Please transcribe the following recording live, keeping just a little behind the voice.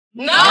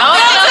No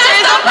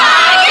Filters the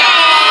podcast.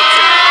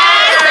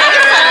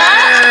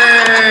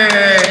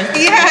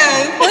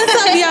 Yes. What's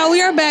up, y'all?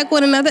 We are back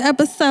with another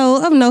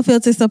episode of No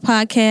Filters the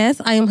podcast.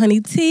 I am Honey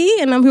T,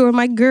 and I'm here with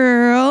my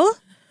girl.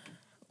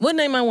 What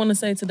name I want to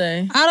say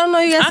today? I don't know.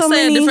 You got so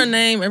say many. a different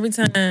name every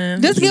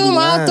time. Just give them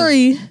all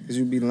three. Cause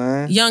you be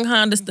lying. Young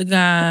Honda's the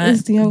guy.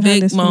 It's the Young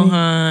Big Honda's for me.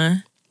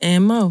 Mohan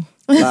and Mo.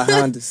 La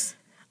Hondas.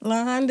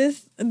 La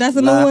Hondas. That's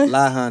a new one.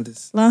 La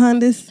Hondas. La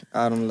Hondas.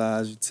 All them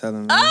lies you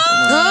telling me.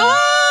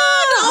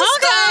 Oh,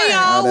 okay,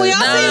 y'all. All We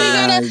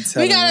that all see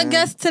we got a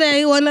guest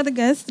today. One other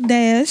guest,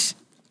 Dash.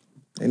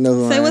 They know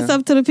who Say I what's am.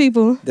 up to the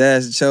people.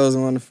 Dash the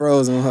chosen one, the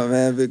frozen one,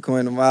 man.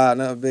 Bitcoin the mob,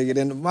 nothing bigger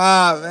than the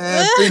mob,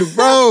 man. Free the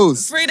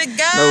bros. Free the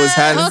guy. Know what's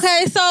happening.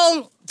 Okay,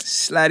 so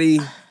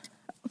Slutty.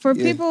 for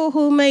people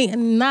who may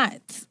not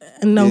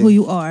know who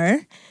you are,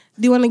 do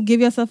you want to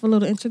give yourself a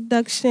little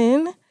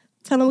introduction?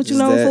 Tell them what you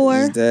know for.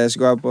 This Dash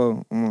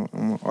Gwoppo. I'm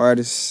an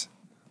artist.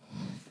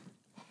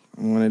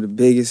 I'm one of the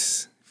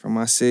biggest from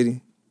my city.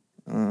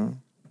 You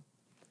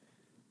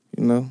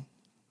know.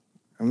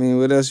 I mean,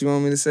 what else you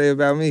want me to say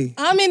about me?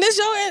 I mean, it's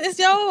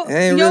your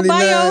Ain't your really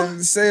bio. nothing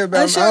to say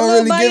about me. short I don't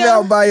little really give bio.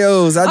 out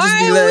bios. I All just right,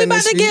 be well, letting we it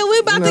about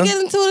speak, to get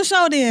into the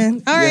show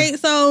then. All right,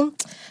 so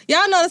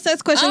y'all know the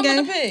sex question I'm game.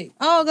 gonna pick.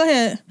 Oh, go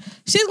ahead.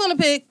 She's gonna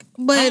pick,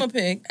 I'm but gonna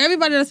pick.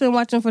 everybody that's been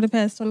watching for the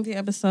past 20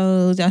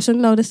 episodes, y'all should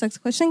know the sex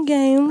question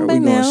game Bro, by we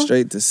going now.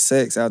 straight to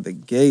sex out the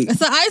gate. It's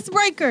an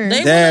icebreaker.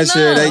 They Dash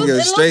wanna here, they know. go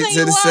It straight loosen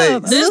to the you sex.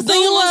 up. This Loosen dude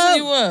you loosen up.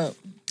 you up.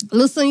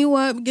 Loosen you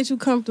up, get you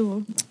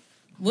comfortable.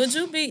 Would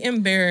you be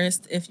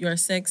embarrassed if your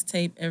sex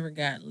tape ever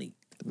got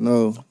leaked?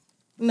 No.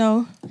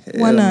 No, Hell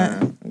why not? nah. I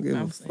don't give a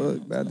I'm fuck saying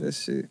about that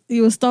shit.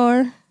 You a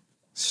star?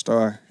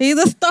 Star. He's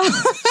a star.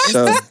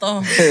 So, Oh.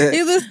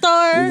 He's a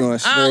star. we going All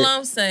straight.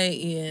 I'm say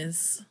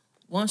is,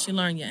 once you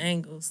learn your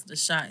angles, the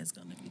shot is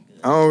gonna be good.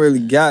 I don't really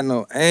got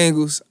no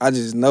angles. I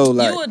just know,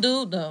 like, You a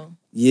dude though.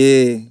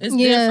 yeah. It's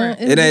Yeah,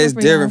 different. It ain't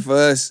for different y'all.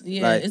 for us.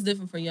 Yeah, like, it's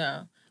different for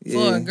y'all. yeah.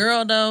 For a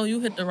girl though, you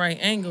hit the right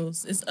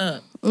angles, it's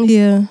up.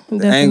 Yeah,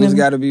 The angles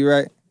got to be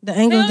right. the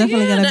angles Hell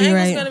definitely yeah, gotta the be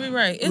angles right. gotta be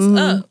right. It's Mhm.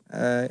 up. All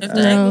right. If all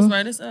the right. angles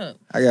right, it's up.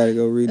 I got to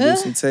go redo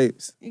some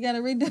tapes. You gotta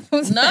redo. No,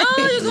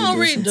 you're gonna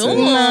Redo redo some them.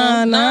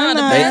 tapes. Nah.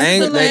 the They They past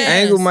angle, is they the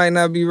angle past. might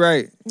not be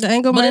right. The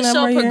angle But might it's not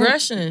your right here.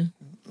 progression.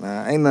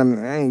 Nah, ain't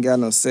nothing. I ain't got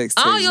no sex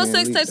tapes. All your being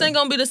sex leaked, tapes though. ain't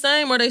gonna be the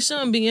same, or they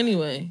shouldn't be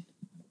anyway.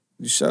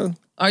 You sure?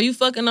 Are you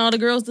fucking all the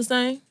girls the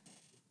same?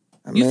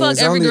 I You fuck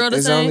it's every only, girl the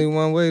it's same? only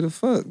one way to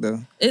fuck, though.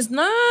 It's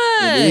not.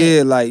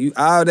 Yeah, like, you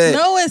all that.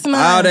 No, it's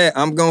not. All that,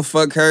 I'm gonna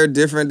fuck her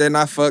different than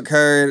I fuck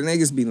her.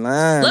 Niggas be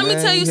lying. Let me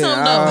man. tell you hear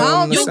something all though.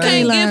 them the You think same.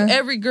 can't lying. give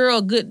every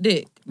girl good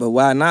dick. But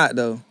why not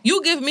though?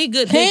 You give me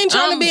good He dick. ain't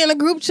trying to be in a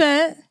group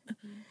chat.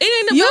 It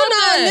ain't about You know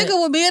that. a nigga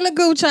will be in a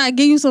group chat,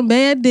 give you some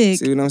bad dick.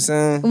 See what I'm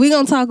saying? We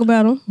gonna talk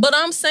about him. But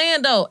I'm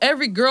saying though,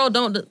 every girl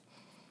don't.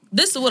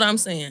 This is what I'm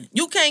saying.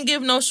 You can't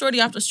give no shorty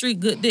off the street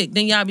good dick.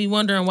 Then y'all be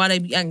wondering why they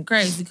be acting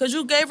crazy because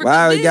you gave her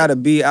Why good it dick. gotta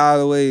be all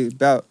the way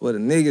about what a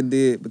nigga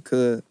did?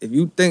 Because if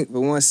you think for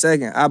 1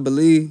 second, I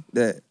believe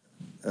that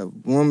a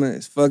woman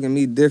is fucking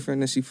me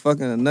different than she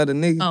fucking another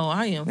nigga. Oh,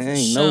 I am. there for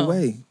ain't sure. no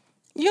way.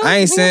 You I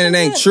ain't you saying it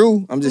don't ain't think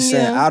true. I'm just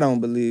saying Yeah. I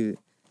don't believe it.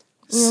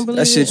 You don't believe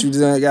That shit it? you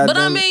done got But I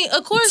done mean,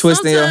 of course,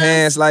 twisting your sometimes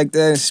hands like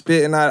that and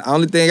spitting out.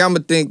 Only thing I'ma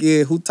think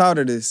is who taught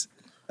her this.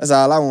 That's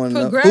all I want to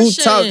know. Who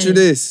Progression. taught you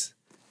this?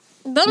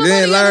 Don't You nobody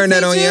didn't gotta learn that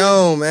teach on you. your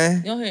own,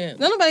 man. Go ahead.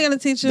 Don't nobody gotta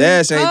teach you.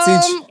 Dash ain't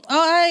teach you. All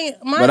right,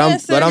 my But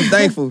answer. I'm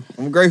thankful.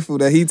 I'm grateful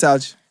that he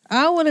taught you.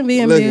 I wouldn't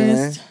be Look,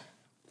 embarrassed.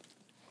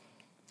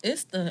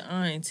 It's the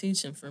I ain't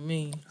teaching for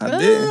me. I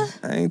didn't.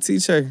 I ain't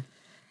teach her.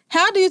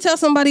 How do you tell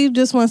somebody you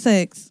just want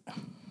sex?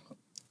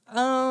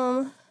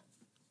 I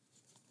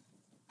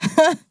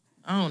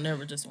don't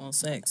never just want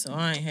sex, so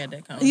I ain't had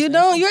that conversation. You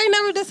don't. You ain't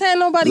never just had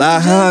nobody. La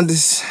you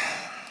just, Hondas.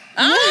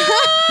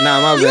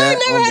 Nah, my you bad.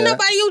 ain't never my had bad.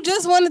 nobody you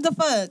just wanted to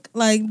fuck.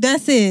 Like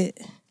that's it.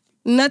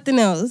 Nothing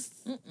else.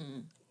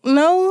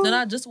 No. That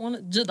I just want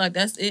to, just like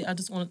that's it. I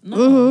just want to. No.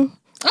 Mm-hmm.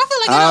 I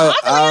feel like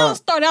it don't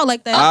start out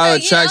like that. Our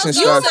Okay, yeah, attraction I was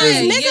You start gonna say,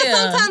 say physical. niggas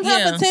Yeah, sometimes yeah.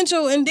 have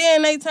potential and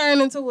then they turn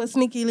into a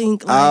sneaky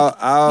link. Like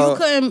Our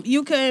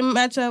you couldn't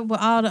match up with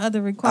all the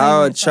other requirements.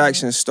 our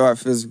attraction start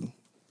physical.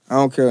 I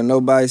don't care what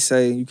nobody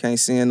say. You can't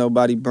see in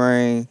nobody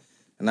brain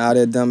and all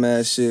that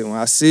dumbass shit. When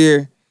I see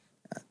her,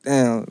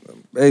 damn,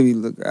 baby,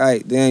 look all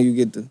right. Then you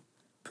get to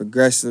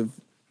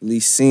progressively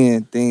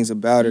seeing things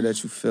about her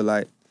that you feel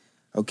like,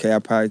 okay, I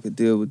probably could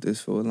deal with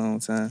this for a long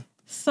time.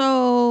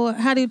 So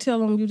how do you tell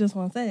them you just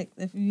want sex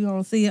if you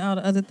don't see all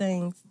the other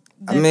things?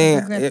 I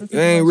mean, it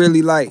ain't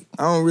really like,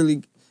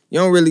 you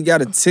don't really got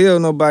to tell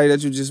nobody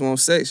that you just want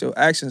sex. Your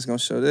actions gonna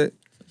show that.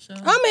 I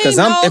mean, Because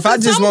if I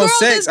just some want girls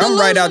sex, is I'm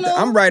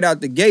right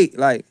out the gate,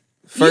 like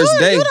first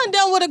day. You done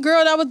dealt with a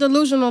girl that was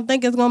delusional,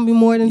 think it's gonna be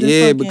more than just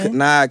Yeah, fucking.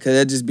 cause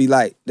that just be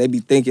like, they be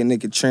thinking they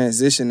could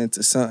transition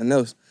into something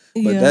else.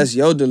 But Yeah. that's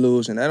your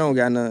delusion. That don't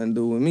got nothing to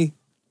do with me.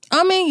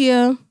 I mean,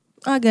 yeah,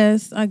 I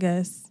guess. I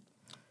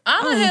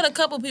done had a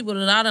couple people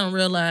that I don't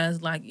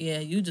realize, like, yeah,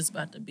 you just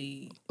about to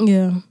be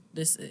Yeah.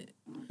 this it.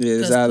 Yeah,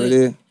 that's 'Cause all it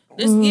is.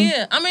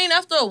 Yeah, I mean,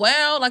 after a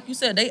while, like you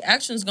said, they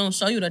actions gonna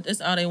show you that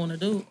that's all they want to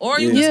do. Or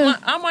you just might,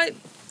 I might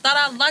thought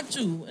I liked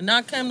you, and now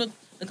I came to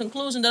the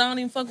conclusion that I don't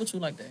even fuck with you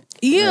like that.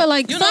 Yeah,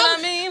 like you know what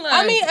I mean?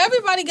 Like,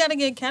 everybody got to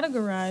get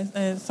categorized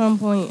at some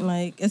point,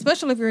 like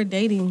especially if you're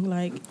dating,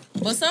 like.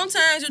 But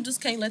sometimes you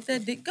just can't let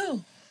that dick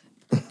go.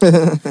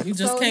 You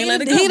just can't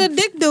let it go. He the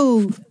dick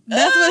dude.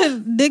 That's what his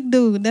dick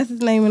dude. That's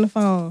his name in the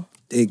phone.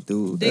 Dick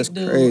dude. That's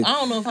dude. crazy. I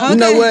don't know if You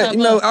know what? You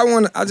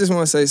know, I just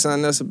want to say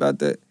something else about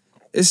that.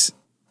 It's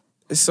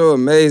so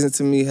amazing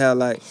to me how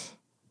like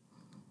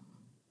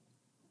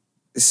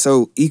it's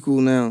so equal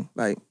now.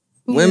 Like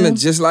women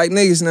just like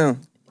niggas now.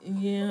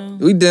 Yeah.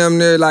 We damn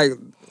near like,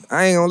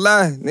 I ain't gonna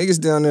lie, niggas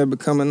down there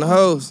becoming the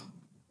hoes.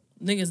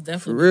 Niggas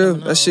definitely. For real,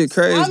 that shit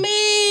crazy. I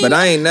mean, but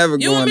I ain't never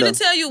going. You want me to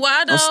tell you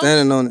why though? I'm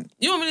standing on it.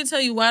 You want me to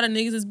tell you why the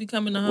niggas is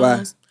becoming the hoes?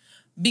 Why?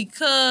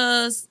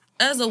 Because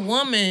as a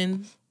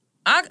woman,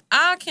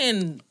 I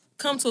can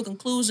come to a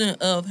conclusion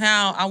of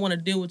how I want to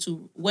deal with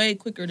you way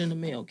quicker than a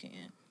male can.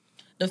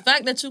 The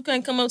fact that you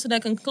can't come up to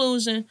that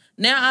conclusion,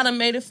 now I done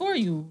made it for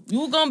you.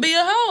 You gonna be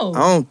a hoe. I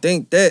don't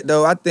think that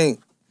though. I think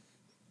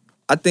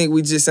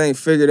we just ain't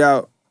figured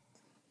out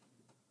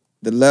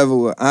the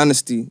level of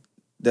honesty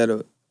that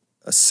a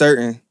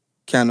certain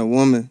kind of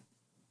woman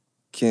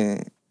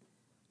can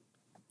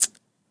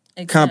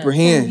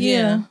comprehend.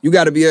 Yeah. You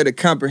got to be able to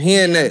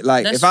comprehend that.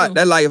 Like that's if I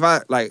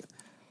true.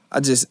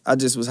 I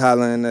just was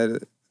hollering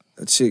at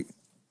a chick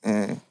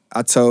and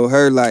I told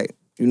her like,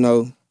 you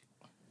know,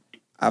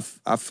 I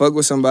fuck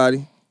with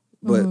somebody,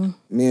 but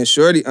me and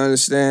Shorty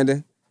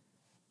understanding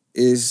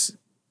is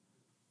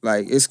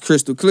like it's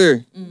crystal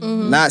clear.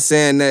 Not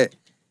saying that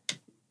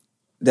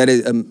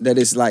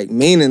it's like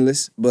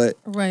meaningless, but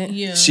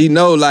she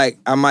know like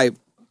I might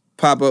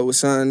pop up with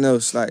something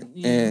else, like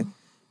and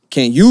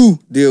can you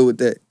deal with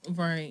that?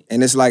 Right.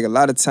 And it's like a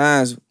lot of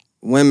times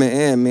women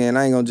and men,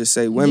 I ain't gonna just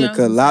say women,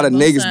 cause a lot of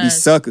niggas be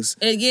suckers.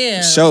 For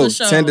sure.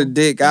 Tender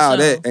dick, all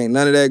that. Ain't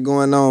none of that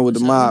going on with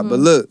the mob. But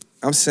look,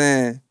 I'm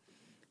saying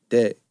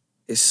that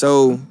it's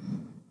so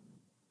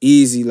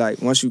easy,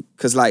 like once you,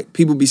 cause like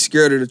people be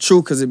scared of the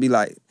truth, cause it be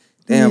like,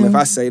 damn, if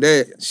I say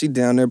that, she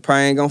down there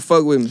probably ain't gonna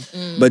fuck with me.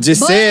 But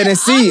just say it and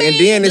see, and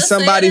then there's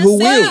somebody who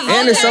will.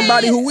 And there's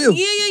somebody who will.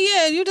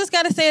 Yeah. You just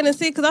gotta say it and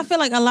see, because I feel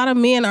like a lot of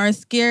men are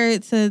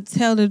scared to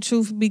tell the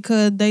truth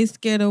because they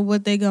scared of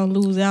what they gonna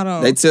lose out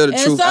on. They tell the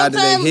truth out of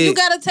their head. Sometimes you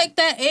gotta take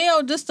that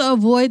L just to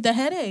avoid the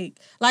headache.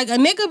 Like a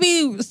nigga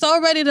be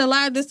so ready to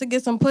lie just to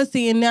get some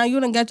pussy, and now you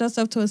done got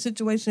yourself to a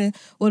situation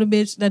with a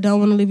bitch that don't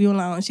want to leave you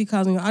alone, and she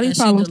causing you all these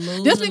problems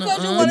just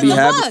because you wanted to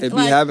fuck. It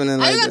be happening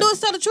like all you gotta do is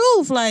tell the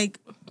truth, like.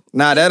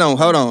 Nah, that don't.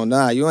 Hold on.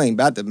 Nah, you ain't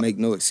about to make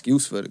no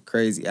excuse for the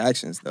crazy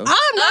actions, though.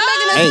 I'm not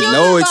making an excuse. Ain't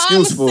no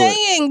excuse for it. I'm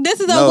saying this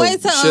is a way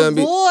to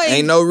avoid.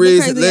 Ain't no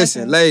reason.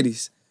 Listen,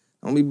 ladies,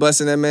 don't be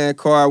busting that man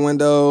car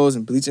windows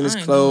and bleaching his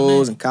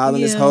clothes and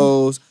calling his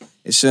hoes.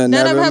 It should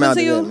never amount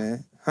to that,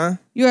 man. Huh?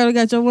 You ever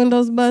got your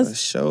windows busted?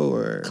 For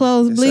sure.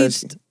 Clothes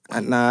bleached?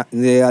 Nah,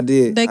 yeah, I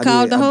did. They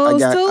called the hoes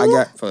too? I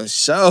got for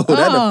sure.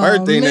 That's the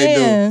first thing they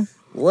do.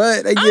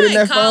 What? They get in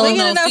that phone? They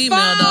get in that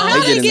phone? How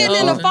you getting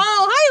in the phone?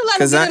 How you let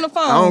them get in the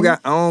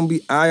phone?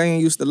 I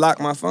ain't used to lock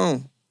my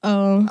phone.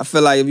 Oh. I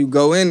feel like if you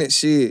go in it,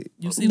 shit.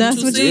 You see what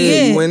you see.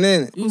 Yeah, you went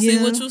in it. You see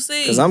what you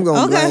see. Because I'm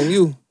going to blame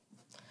you.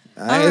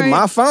 It's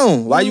my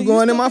phone. Why you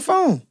going in my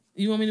phone?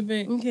 You want me to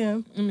pick? Okay.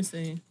 Let me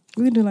see.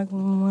 We do like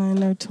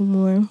one or two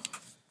more.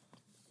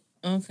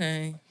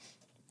 Okay.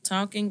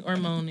 Talking or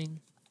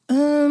moaning?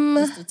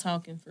 What's the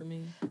talking for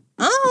me?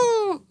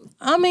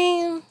 I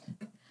mean,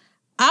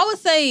 I would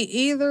say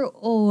either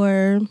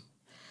or,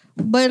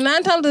 but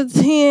 9 times out of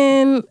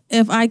 10,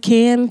 if I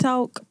can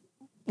talk,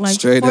 like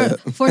straight up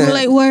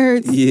formulate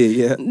words,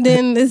 yeah,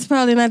 then it's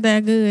probably not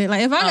that good.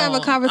 Like if I have a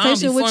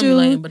conversation with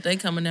you, but they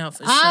coming out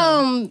for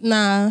sure.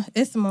 Nah,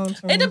 it's the moment.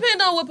 It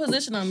depends on what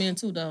position I'm in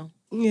too, though.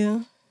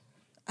 Yeah,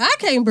 I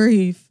can't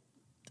breathe.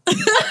 I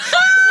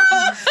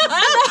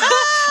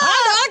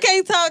know I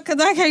can't talk because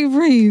I can't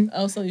breathe.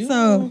 Oh, so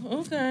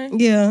okay?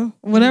 Yeah,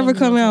 whatever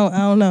come out, I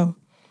don't know.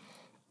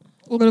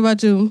 What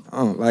about you? I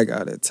don't like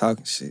all that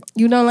talking shit.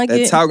 You don't like that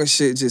it? That talking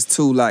shit just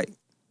too like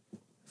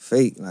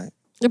fake. Like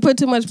you put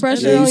too much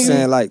pressure on you. You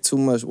saying like too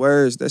much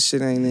words. That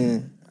shit ain't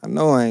in. I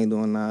know I ain't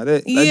doing all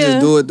that. I just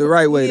do it the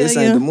right way. This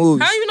ain't the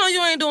movie. How you know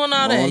you ain't doing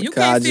all that? You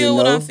can't feel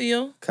what I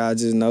feel. I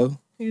just know.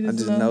 I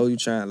just know you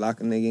trying to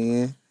lock a nigga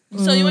in.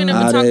 So you ain't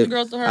never talked to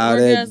girls to her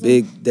orgasm? That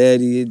big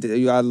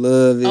daddy, I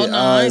love it. Oh no,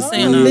 I ain't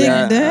saying no. Big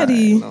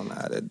daddy.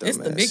 It's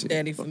the big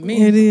daddy for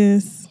me. It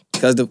is.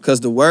 Cause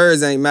the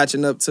words ain't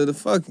matching up to the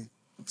fucking.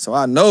 So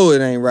I know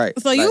it ain't right.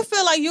 So you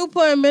feel like you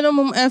putting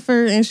minimum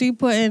effort and she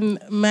putting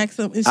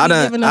maximum. She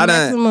giving the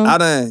maximum. I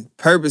done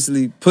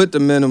purposely put the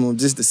minimum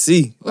just to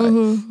see. Like,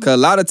 cause a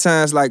lot of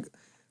times, like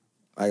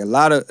a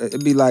lot of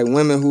it be like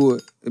women who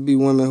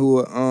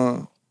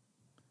are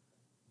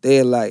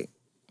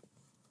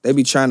they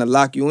be trying to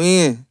lock you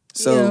in.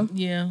 So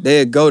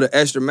they'd go the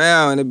extra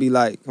mile and it'd be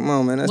like, come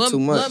on, man, that's too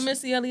much. What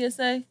Missy Elliott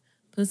say?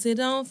 Pussy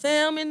don't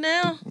fail me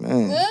now.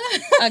 Man.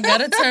 I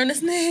gotta turn this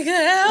nigga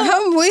out.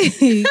 I'm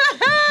weak.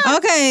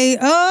 Okay.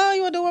 Oh,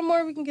 you want to do one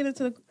more? We can get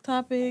into the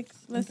topics.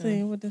 Let's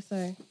see what this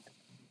say.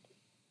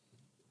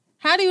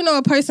 How do you know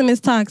a person is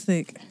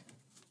toxic?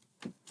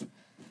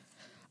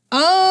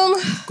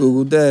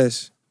 Google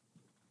Dash.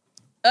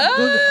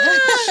 Oh.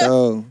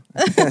 So,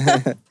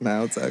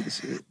 nah, I'm talking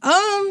shit.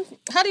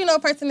 How do you know a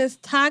person is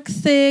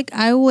toxic?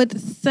 I would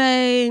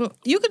say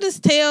you could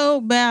just tell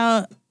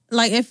about,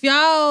 like, if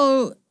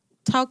y'all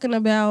talking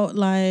about,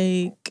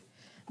 like,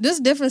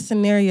 just different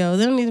scenarios.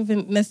 They don't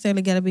even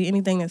necessarily got to be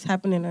anything that's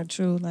happening or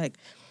true. Like,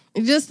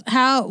 just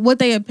what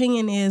their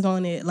opinion is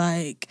on it.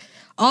 Like,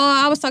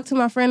 oh, I was talking to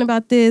my friend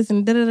about this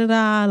and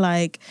da-da-da-da,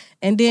 like,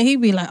 and then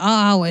he'd be like,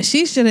 oh, well,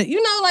 she should have,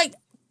 you know, like,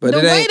 But the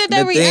way that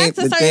they react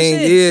to certain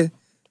shit.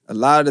 A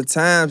lot of the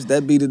times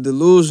that be the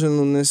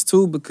delusionalness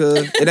too,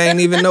 because it ain't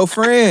even no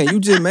friend. You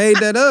just made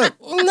that up.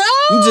 No.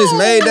 You just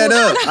made that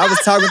up. I was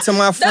talking to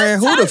my friend.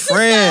 Who the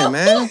friend,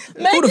 man?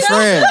 Who the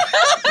friend?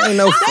 Ain't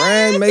no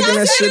friend making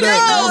that shit up.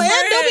 No,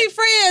 it do be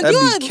friends.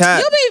 That be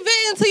cap. You be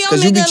venting to your nigga.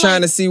 Because you be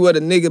trying to see what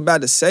a nigga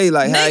about to say.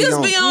 Like, how you Niggas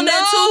gonna... be on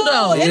that too,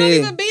 though. It don't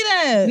even be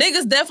that.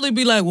 Niggas definitely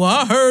be like, well,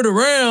 I heard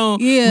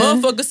around. Yeah.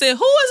 Motherfucker said,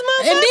 who is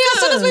motherfucker? And then as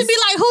soon as we be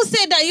like, who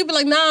said that? You be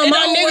like, nah,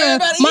 my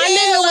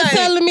nigga was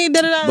telling me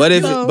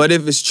da-da-da. But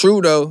if it's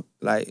true, though,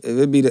 like, if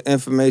it be the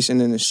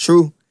information and it's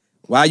true,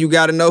 why you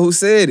gotta know who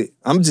said it?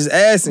 I'm just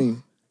asking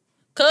you.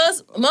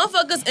 Cause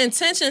motherfuckers'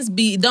 intentions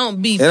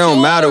don't be. It don't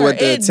pure. matter what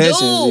the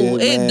intentions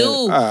is, It man. do.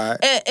 All right.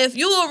 If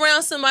you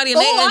around somebody and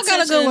their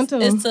intentions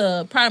is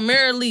to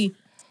primarily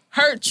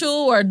hurt you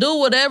or do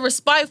whatever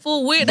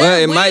spiteful, weird.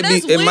 But it might be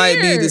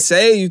to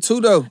save you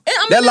too, though.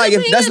 If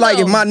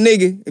my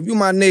nigga, if you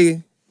my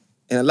nigga,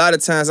 and a lot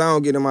of times I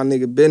don't get in my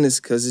nigga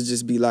business because it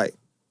just be like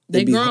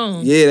they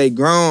grown. Yeah, they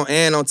grown,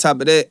 and on top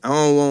of that, I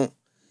don't want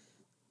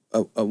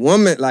a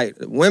woman. Like,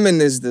 women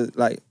is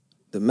the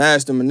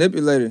master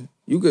manipulator.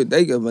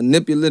 They could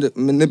manipulate a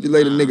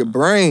nigga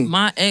brain.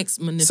 My ex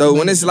manipulated so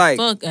when it's like,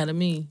 the fuck out of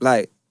me.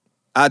 Like,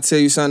 I tell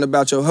you something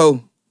about your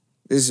hoe.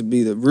 This would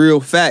be the real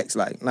facts.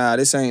 Like, nah,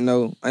 this ain't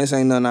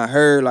nothing I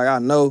heard. Like, I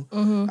know.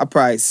 I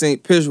probably seen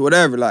pictures,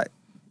 whatever. Like,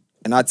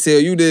 and I tell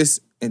you this,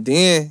 and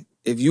then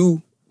if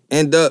you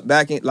end up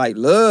back in like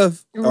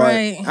love,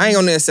 right? Or, I ain't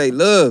gonna say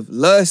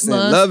lust and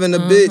loving the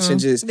bitch and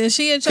just. Then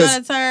she try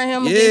to turn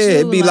him against you.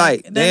 It'd be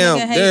like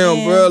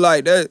damn, bro,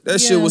 like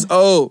that shit was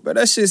old, but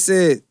that shit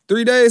said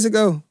 3 days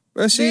ago.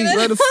 But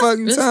what the fuck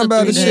you talking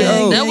about? This shit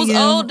old. That was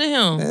old to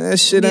him. Man, that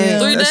shit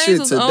ain't. 3 that days shit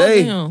was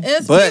today. old to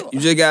him. But you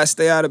just gotta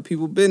stay out of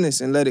people's business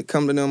and let it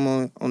come to them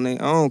on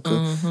their own.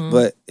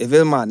 But if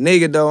it's my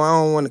nigga though, I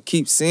don't want to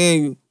keep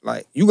seeing you.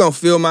 Like, you gonna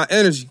feel my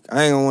energy.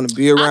 I ain't gonna want to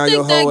be around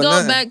your hoe or nothing. I think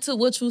that go back to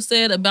what you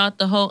said about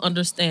the whole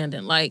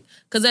understanding. Like,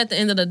 because at the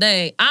end of the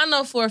day, I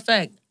know for a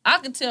fact, I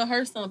could tell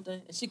her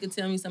something and she could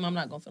tell me something. I'm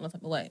not gonna feel no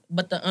type of way.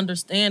 But the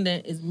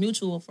understanding is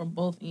mutual from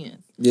both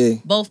ends. Yeah.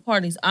 Both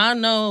parties. I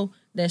know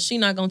that she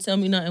not gonna tell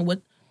me nothing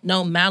with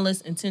no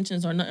malice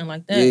intentions or nothing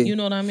like that. Yeah. You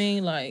know what I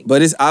mean? Like,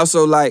 but it's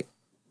also like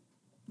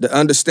the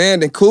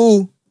understanding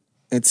cool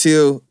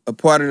until a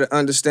part of the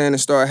understanding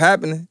start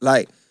happening.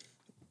 Like,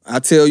 I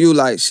tell you,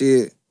 like,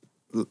 shit,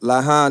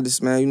 La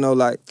Hondas, man, you know,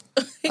 like,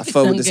 I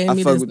fuck with this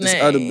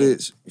other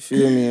bitch. You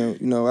feel me? And,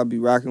 you know, I be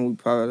rocking with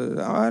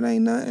probably, oh, it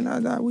ain't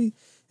nothing.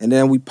 And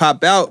then we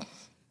pop out,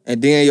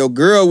 and then your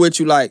girl with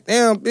you like,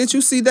 damn, bitch,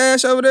 you see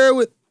Dash over there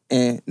with?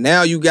 And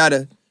now you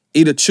gotta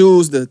either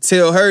choose to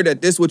tell her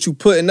that this what you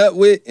putting up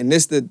with, and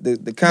this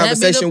the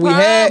conversation we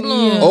had,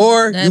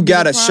 or you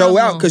gotta show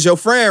out because your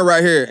friend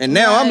right here. And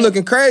now I'm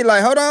looking crazy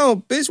like, hold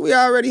on, bitch, we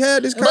already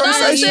had this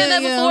conversation. But I said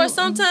that before.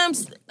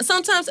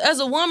 Sometimes as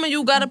a woman,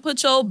 you gotta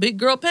put your big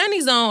girl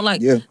panties on.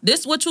 Like,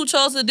 this what you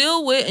chose to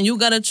deal with, and you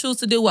gotta choose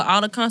to deal with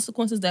all the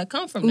consequences that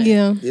come from that.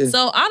 Yeah.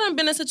 So I done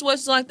been in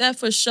situations like that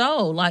for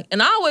sure. Like,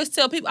 and I always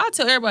tell people, I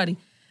tell everybody,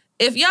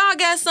 if y'all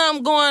got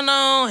something going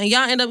on and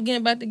y'all end up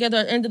getting back together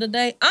at the end of the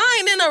day, I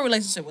ain't in no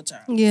relationship with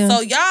y'all. Yeah.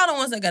 So y'all the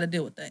ones that got to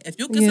deal with that. If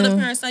you can sit up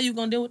here and say you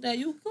gonna deal with that,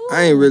 you cool.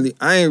 I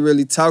ain't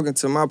really talking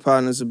to my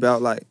partners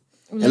about like,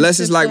 unless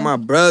it's like my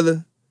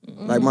brother,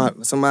 like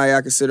somebody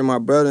I consider my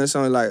brother. It's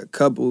only like a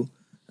couple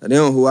of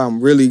them who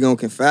I'm really gonna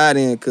confide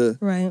in, cause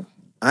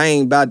I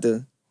ain't about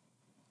to.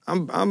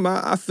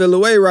 I feel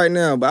away right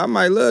now, but I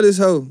might love this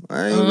hoe.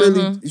 I ain't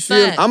really. You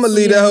feel? I'm gonna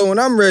leave that hoe when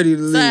I'm ready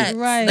to leave.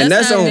 Right. And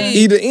that's on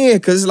either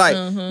end, cause it's like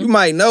you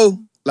might know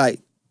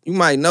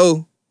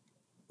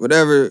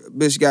whatever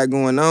bitch got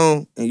going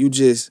on, and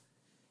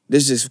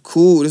this just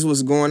cool. This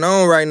what's going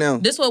on right now.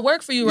 This what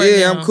work for you right now.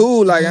 Yeah, I'm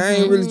cool. Like I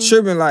ain't really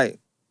tripping. Like,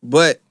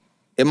 but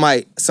it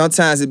might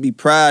sometimes it be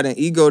pride and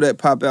ego that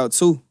pop out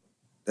too.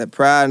 That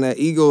pride and that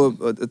ego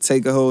will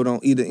take a hold on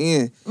either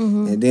end,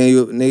 and then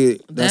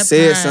nigga done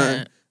said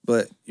something.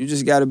 But you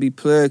just gotta be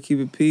clear, keep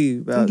it P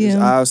about just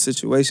all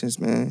situations,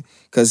 man.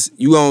 Cause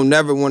you don't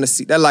never want to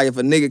see that. Like if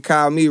a nigga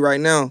call me right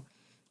now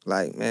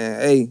Like,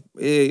 man, hey,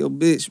 yeah, your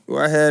bitch,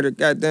 boy, I had her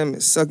goddamn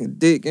it sucking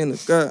dick in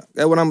the gut.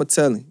 That's what I'ma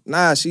tell him.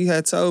 Nah, she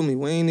had told me.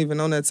 We ain't even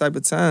on that type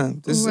of time.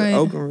 This is an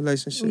open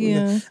relationship.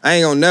 Yeah. I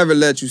ain't gonna never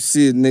let you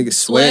see a nigga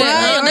sweat.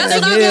 Right.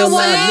 That's what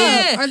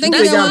I think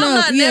that's I'm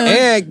not never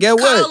and get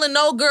what? calling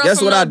no girl Guess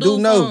from what no I do dude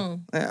know?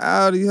 phone. Man,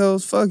 all these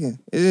hoes fucking.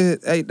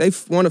 Hey, they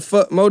want to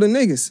fuck more than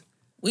niggas.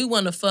 We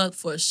want to fuck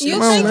for shit. You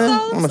Come on, think man.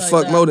 so? I want to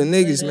fuck more than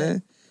niggas,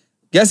 man.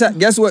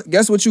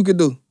 Guess what you could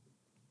do?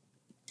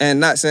 And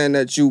not saying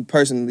that you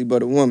personally,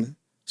 but a woman.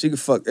 She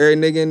could fuck every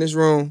nigga in this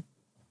room.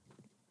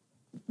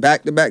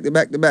 Back to back to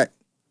back to back.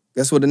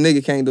 That's what a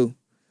nigga can't do.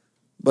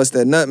 Bust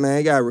that nut, man.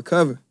 He gotta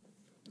recover.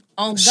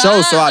 Oh, God.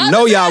 So I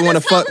know y'all want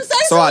to fuck.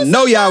 So I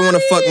know y'all want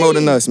to fuck more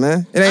than us,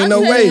 man. It ain't no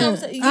way. Yeah.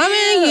 I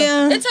mean,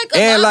 yeah. It take a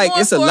And lot like more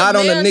it's a for lot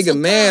on the man nigga, to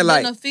man. come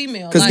Like, than a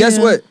female. cause Like, guess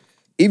what?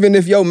 Even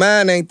if your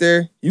mind ain't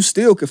there, you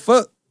still could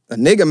fuck. A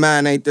nigga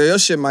mind ain't there. Your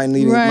shit might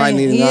need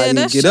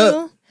to get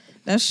up.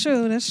 That's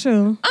true.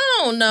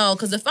 I don't know,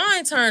 because if I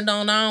ain't turned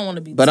on, I don't want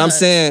to be But touched. I'm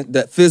saying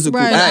that physical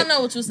Right. act. I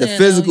know what you're The saying,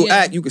 physical though, yeah.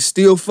 act, you can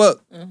still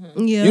fuck.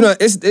 Yeah. You know,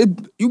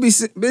 you be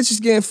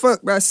bitches getting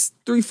fucked by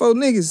 3-4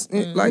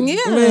 niggas. Like, yeah.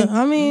 I mean,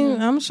 I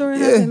mean, I'm sure it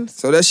yeah. happens.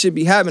 So that shit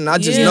be happening. I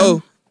just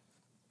know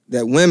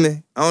that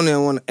women, I don't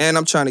even want to, and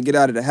I'm trying to get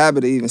out of the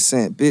habit of even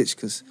saying bitch,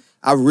 because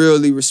I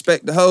really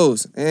respect the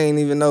hoes. They ain't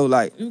even know,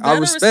 like, I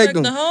respect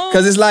them. the hoes.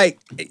 Because it's like,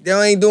 they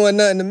ain't doing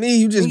nothing to me.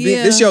 You just,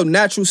 this your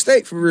natural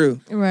state for real.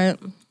 Right.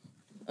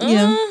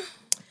 Yeah.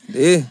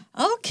 Yeah.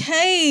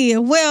 Okay.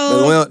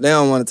 Well. But they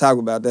don't want to talk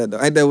about that,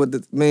 though. Ain't that what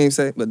the meme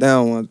say? But they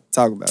don't want to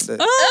talk about that.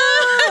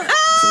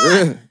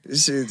 For real.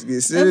 This shit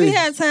gets serious. If we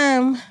had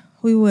time,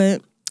 we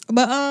would.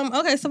 But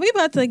okay, so we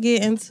about to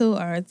get into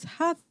our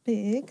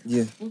topic.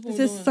 Yeah.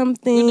 This is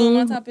something. You doing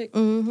my topic?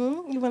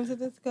 Mm-hmm. You wanted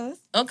to discuss?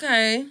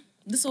 Okay.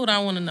 This is what I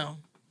want to know.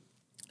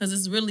 Because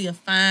it's really a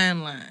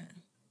fine line.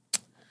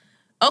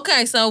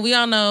 Okay, so we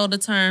all know the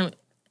term,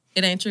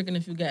 it ain't tricking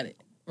if you got it,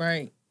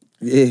 right?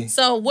 Yeah.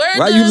 So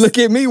why you look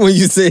at me when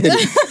you said it?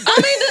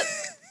 I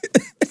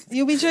mean,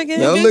 you be tricking?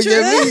 Don't look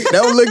at me.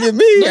 Don't look at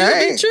me. you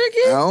I be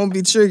tricking? don't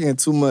be tricking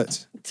too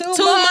much. Too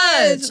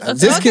much.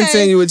 Just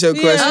continue with your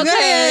question.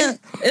 Okay.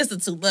 It's the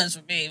too much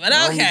for me, but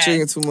I don't be okay.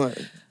 tricking too much.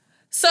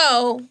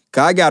 So.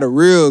 Cause I got a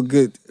real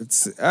good.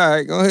 All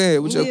right, go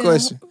ahead with your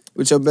question.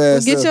 With your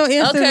bad Get stuff.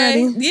 your answer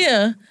ready.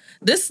 Yeah.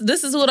 This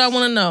is what I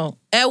want to know.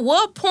 At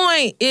what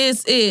point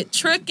is it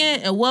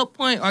tricking? At what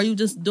point are you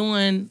just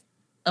doing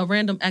a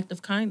random act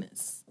of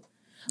kindness?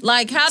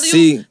 Like, how do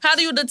you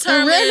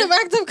determine a random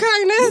act of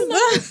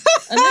kindness?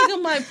 a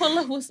nigga might pull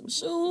up with some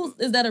shoes?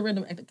 Is that a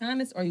random act of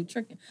kindness, or are you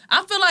tricking?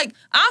 I feel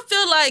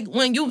like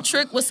when you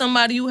trick with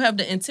somebody, you have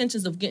the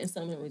intentions of getting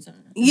something in return.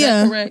 Is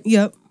that correct?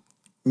 Yep.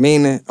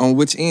 Meaning on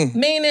which end?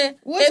 Meaning,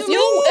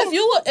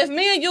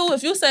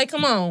 if you say,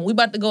 come on, we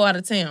about to go out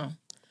of town.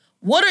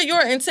 What are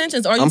your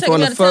intentions? Are you taking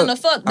me out of town to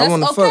fuck? I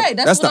wanna fuck.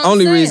 That's the what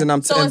only saying. reason I'm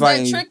inviting you. So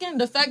is that tricking?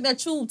 The fact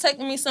that you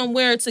taking me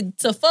somewhere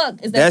to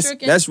fuck, is that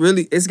tricking? That's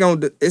really, that's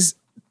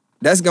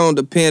gonna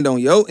depend on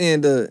your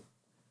end of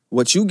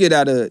what you get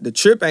out of the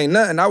trip. Ain't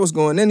nothing. I was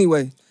going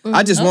anyway.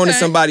 I just wanted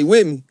somebody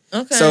with me.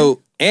 Okay.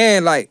 So,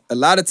 and like a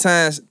lot of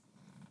times,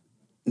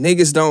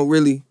 niggas don't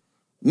really,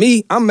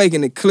 I'm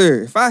making it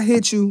clear. If I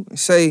hit you and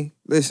say,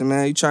 listen,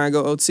 man, you trying to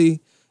go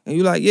OT? And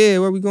you like, yeah,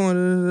 where we going?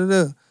 Da, da,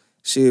 da, da.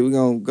 Shit, we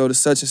gonna go to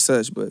such and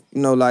such. But,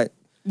 you know, like,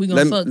 we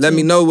gonna let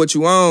me know what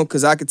you on,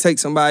 because I could take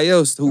somebody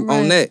else who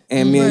on that.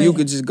 And me and you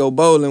could just go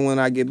bowling when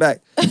I get back.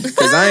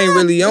 Because I ain't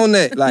really on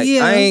that. Like,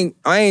 I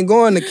ain't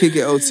going to kick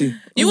it OT.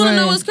 You want to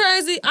know what's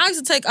crazy? I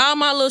used to take all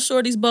my little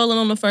shorties bowling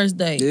on the first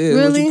date. Yeah,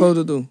 what you supposed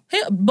to do?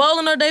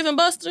 Bowling or Dave and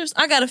Buster's,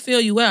 I got to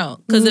feel you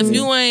out. Because if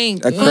you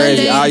ain't... That's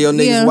crazy. All your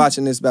niggas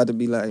watching this about to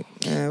be like,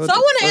 man, so I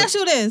want to ask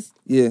you this.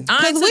 Yeah.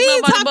 Because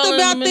we talked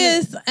about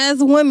this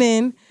as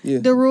women,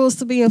 the rules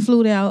to being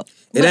flued out.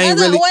 It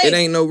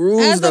ain't no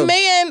rules as though. a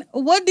man,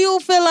 what do you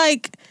feel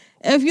like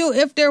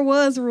if there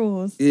was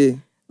rules? Yeah.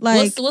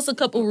 Like what's a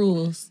couple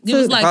rules? Give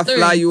us like if I 3.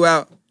 fly you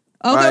out.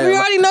 Okay, we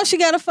already know she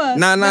gotta fuck.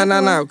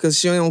 Nah, because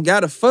she don't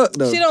gotta fuck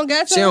though. She don't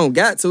got to? She don't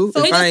got to.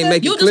 So if I ain't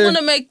make it clear. You just want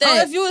to make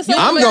that.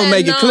 I'm gonna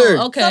make it clear.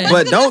 Okay.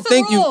 But don't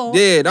think don't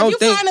if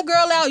think. you find a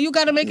girl out, you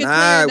gotta make it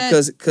clear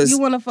that you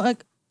want to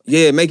fuck.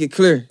 Yeah, make it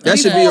clear. That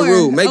should be a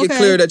rule. Make it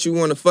clear that you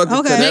want to fuck her.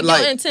 Okay.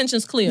 Make your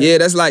intentions clear. Yeah,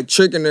 that's like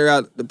tricking her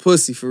out the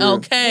pussy for real.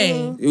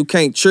 Okay. You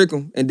can't trick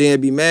them and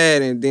then be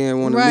mad and then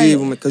want to leave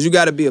them, because you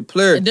got to be a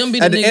player. At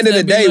the end of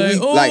the day, a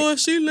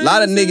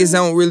lot of niggas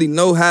don't really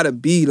know how to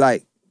be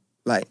like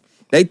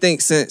they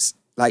think since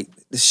like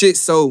the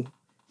shit's so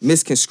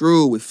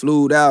misconstrued with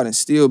flued out and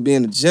still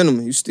being a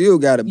gentleman, you still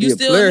got to be a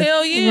player.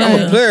 Hell yeah.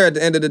 I'm a player at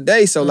the end of the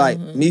day, so like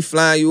me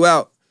flying you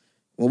out,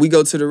 when we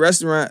go to the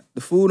restaurant,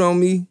 the food on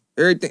me,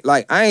 everything.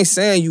 Like, I ain't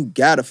saying you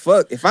gotta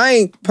fuck. If I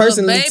ain't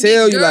personally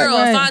tell you, like,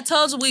 if I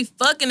told you we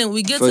fucking and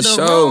we get to the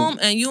room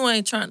and you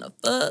ain't trying to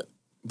fuck,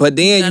 but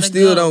then you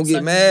still don't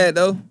get mad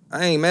though.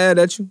 I ain't mad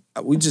at you.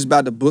 We just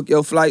about to book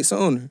your flight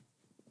sooner.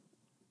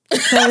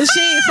 So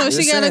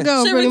she gotta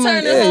go. She pretty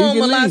much. returning home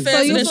a lot faster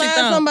So you than she flying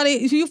thought. somebody?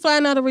 You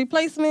flying out a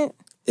replacement?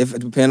 If it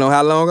depends on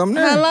how long I'm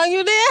there. How long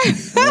you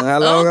there? How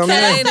long I'm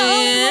there.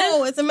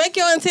 Oh, to make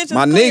your intentions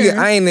My clear. nigga,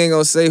 I ain't even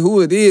gonna say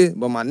who it is,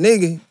 but my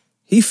nigga,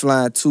 he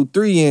flying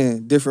 2-3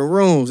 in different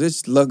rooms.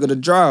 It's luck of the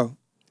draw.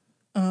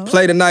 Oh.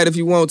 Play tonight if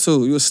you want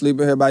to. You'll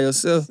sleep in here by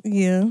yourself.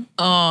 Yeah.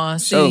 Oh,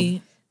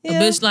 see, a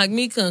bitch like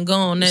me couldn't go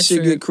on that shit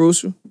trip. get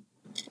crucial.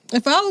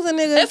 If I was a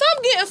nigga, If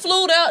I'm getting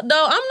flued out,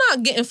 though, I'm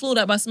not getting flued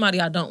out by somebody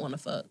I don't want to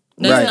fuck.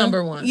 That's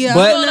number one. Yeah,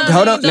 but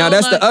hold on, now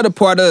that's the other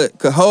part of it.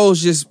 Cause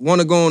hoes just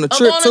want to go on a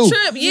trip too.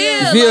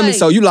 Yeah, you feel me?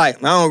 So you like,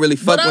 I don't really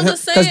fuck with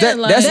him. Cause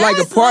that's like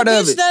a part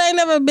of it. That ain't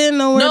never been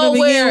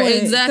nowhere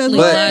exactly.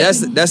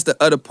 But that's the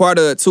other part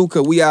of it too.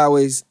 Cause we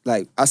always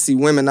like, I see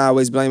women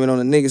always blaming on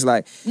the niggas.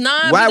 Like,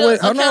 why would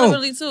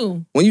accountability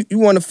too? When you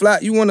want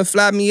to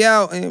fly me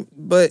out,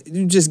 but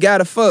you just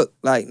gotta fuck.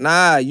 Like,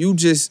 nah, you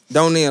just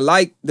don't even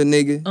like the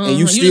nigga, and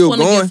you still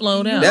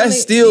going. That's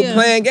still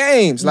playing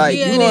games. Like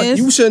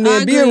you shouldn't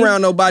even be around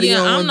nobody you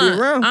don't want to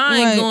be around. I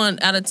ain't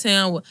going out of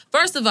town.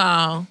 First of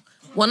all,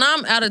 when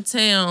I'm out of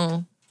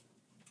town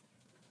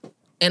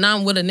and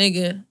I'm with a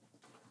nigga,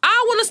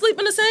 I want to sleep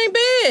in the same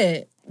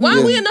bed.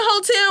 Why we in the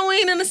hotel? We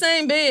ain't in the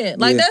same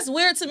bed. Like that's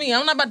weird to me.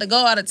 I'm not about to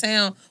go out of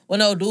town with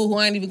no dude who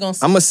ain't even gonna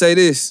sleep. I'm gonna say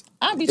this.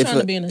 I'll be trying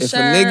to be in the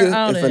shower.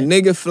 If a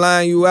nigga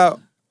flying you out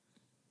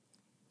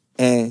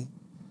and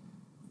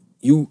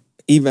you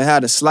even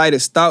had the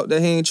slightest thought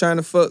that he ain't trying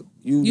to fuck,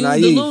 you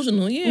naive.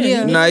 Delusional.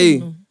 Yeah. You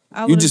naive.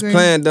 You just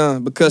playing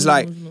dumb because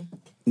like,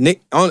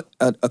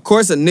 of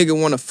course a nigga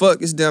want to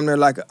fuck. It's damn near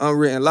like an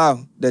unwritten law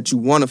that you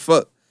want to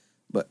fuck,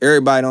 but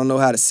everybody don't know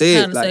how to say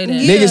it. Like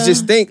niggas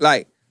just think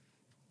like,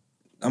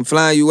 I'm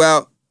flying you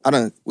out. I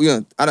done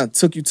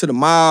took you to the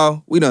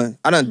mall. I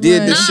done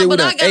did this shit.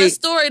 But I got a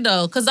story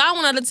though, cause I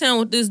went out of town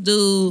with this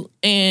dude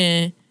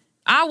and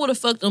I would have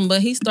fucked him, but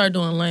he started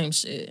doing lame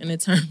shit and it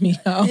turned me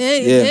off.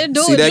 Yeah.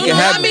 See, that can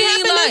happen.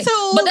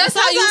 But that's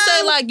how you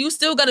say like you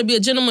still gotta be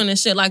a gentleman and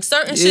shit. Like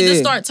certain shit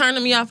just start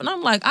turning me off, and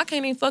I'm like, I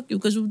can't even fuck you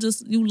because you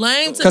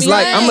lame to me. Cause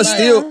like I'ma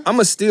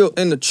still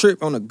end the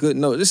trip on a good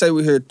note. Just say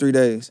we here 3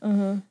 days.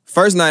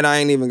 First night I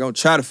ain't even gonna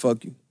try to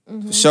fuck you.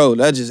 For sure,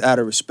 that's just out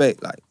of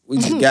respect. Like we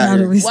just got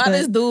here. Why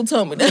this dude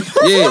told me that?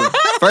 Yeah,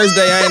 first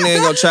day I ain't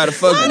even gonna try to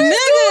fuck you. This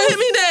dude hit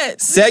me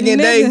that. Second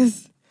day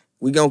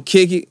we gonna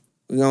kick it.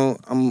 I'm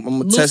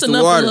gonna test the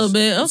waters. A little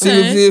bit. Okay.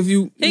 See if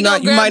you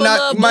might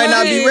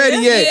not be ready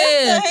yet.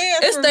 Yeah.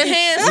 It's the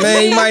hands.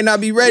 Man, you might not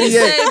be ready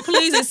yet. Say,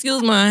 please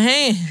excuse my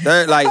hand.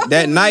 Like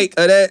that night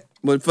of that,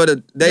 but for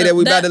the day that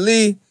we about to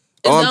leave,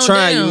 I'm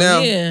trying you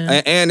now,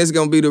 and it's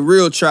gonna be the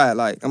real try.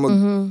 Like I'm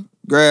gonna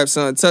grab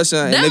something, touch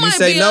something, and if you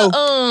say no,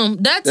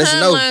 that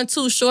timeline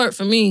too short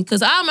for me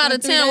because I'm out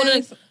of town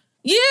with it.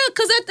 Yeah,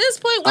 because at this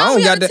point, why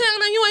we out of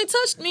town and you ain't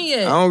touched me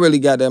yet? I don't really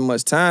got that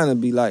much time to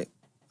be like.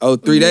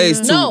 3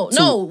 days.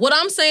 No. What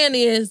I'm saying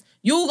is,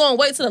 you gonna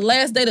wait till the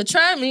last day to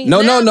try me?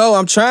 No.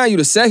 I'm trying you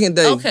the second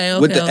day. Okay.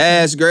 With the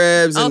ass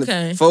grabs and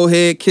the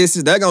forehead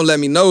kisses. That gonna let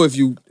me know if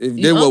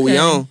they're what we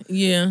on.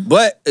 Yeah.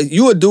 But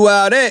you would do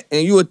all that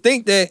and you would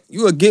think that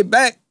you would get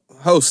back.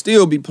 Ho,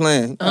 still be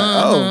playing.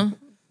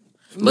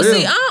 But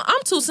see,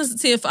 I'm too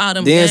sensitive for all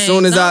them then games.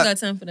 Soon as I don't got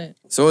time for that.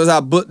 Soon as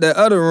I booked that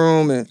other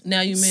room and now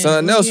you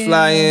something else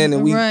fly in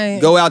and we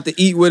go out to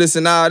eat with us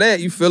and all that,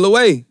 you feel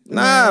away.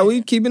 Nah,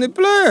 we keeping it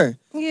blurred.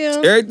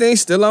 Yeah. Everything's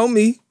still on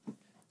me.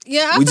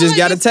 Yeah, we just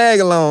got to tag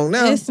along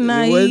now. It's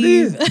naive. What it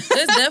is.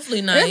 It's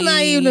definitely naive. It's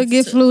naive to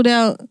get flued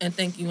out and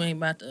think you ain't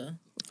about to.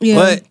 Yeah.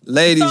 But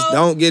ladies,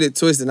 don't get it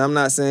twisted. I'm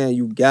not saying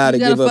you gotta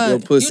give up your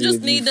pussy. You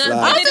just need that.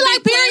 I feel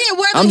like period.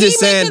 I'm just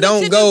saying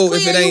don't go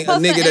if it ain't a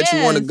nigga that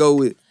you want to go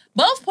with.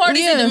 Both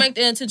parties need to make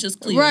their intentions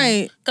clear.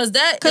 Right. Because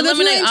that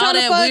eliminates all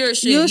that weird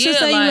shit. You should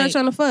say you're not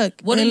trying to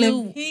fuck. What and are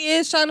you? If he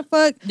is trying to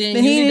fuck, then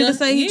he need to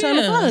say he's trying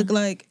to fuck.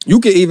 Like, you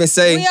could even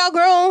say. We all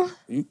grown.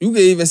 You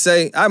could even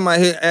say, I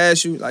might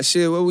ask you, like,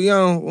 shit, what we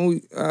on? When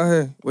we out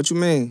here? What you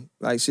mean?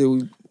 Like, shit,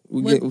 we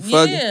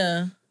fucking.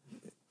 Yeah.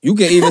 You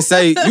can even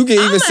say, you can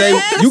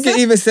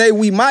even say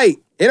we might.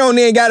 It don't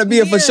even gotta be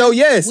a for sure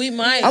yes. We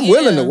might. I'm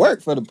willing to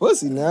work for the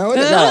pussy now.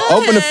 Gotta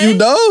open a few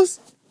doors.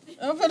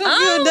 Open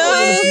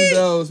a few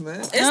doors, man.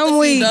 It's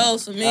a few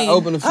doors for me. I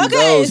open a few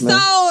doors, man.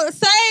 So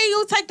say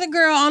you take the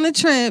girl on a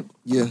trip.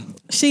 Yeah.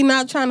 She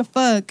not trying to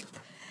fuck.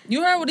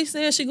 You heard what he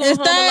said. She going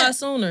home a lot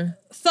sooner.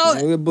 So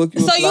you book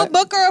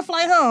her a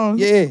flight home.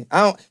 Yeah.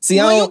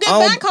 When you get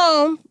back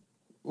home.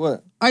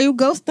 What? Are you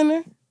ghosting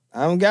her?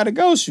 I don't gotta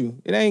ghost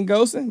you. It ain't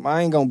ghosting.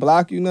 I ain't gonna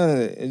block you, none of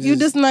that. You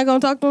just not gonna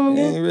talk to him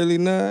again? Ain't really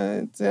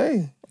nothing to tell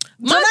you.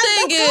 My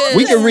thing is,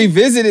 we can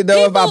revisit it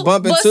though if I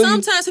bump into you. But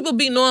sometimes people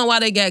be knowing why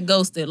they got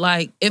ghosted.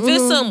 Like if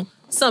it's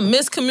some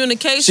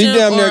miscommunication, she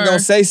damn near gonna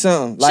say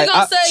something. Like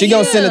she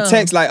gonna send a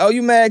text like, "Oh,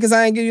 you mad because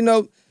I ain't give you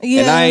no?"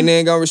 Yeah. And I ain't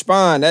even gonna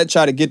respond. That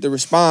try to get the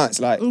response.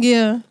 Like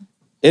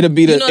it'll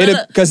be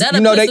the because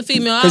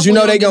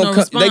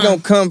they gonna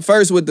come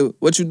first with the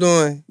what you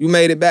doing? You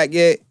made it back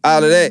yet?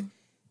 All of that.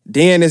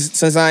 Then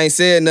since I ain't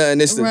said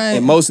nothing,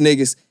 and most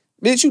niggas.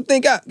 Bitch, you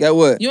think I got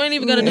what? You ain't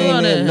even gotta do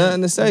all that.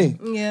 Nothing to say.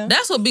 Yeah,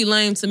 that's what be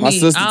lame to me. My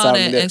sister all taught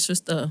that me that extra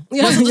stuff.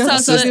 Yeah, Your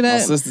sister taught you that. My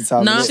sister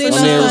taught me that. She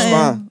don't even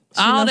respond.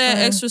 All that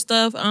extra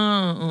stuff,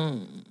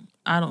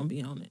 I don't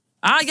be on it.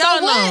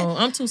 Y'all know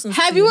I'm too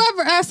sensitive. Have you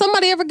ever?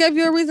 Somebody ever gave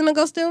you a reason to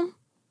ghost them?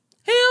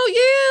 Hell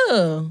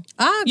yeah.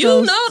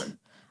 You know,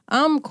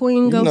 I'm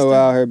queen ghost. You know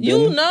out her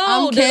business. You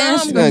know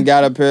that she done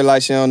got up here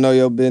like she don't know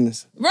your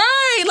business.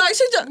 Right, like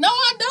she just. No,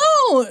 I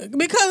don't,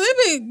 because it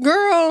be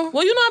girl.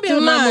 Well, you know I be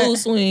on my mood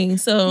swing,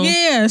 so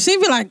yeah, she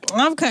be like,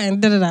 I'm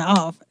cutting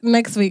off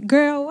next week,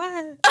 girl.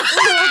 Why?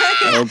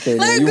 Okay,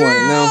 like, you want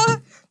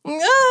it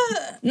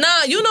now?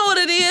 Nah, you know what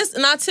it is,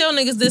 and I tell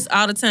niggas this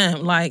all the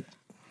time, like.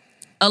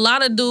 A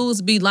lot of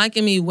dudes be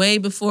liking me way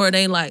before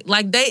they like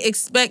they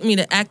expect me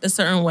to act a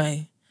certain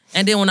way.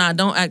 And then when I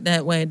don't act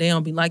that way, they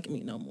don't be liking me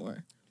no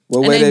more.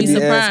 What way they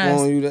be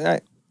asking you to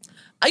act?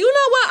 You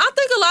know what? I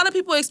think a lot of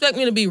people expect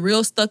me to be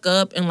real stuck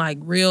up and like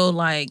real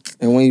like...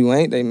 And when you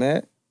ain't, they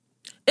mad?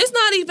 It's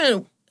not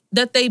even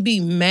that they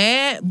be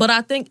mad, but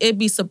I think it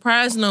be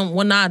surprising them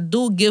when I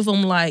do give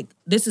them like,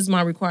 this is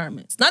my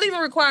requirements. Not even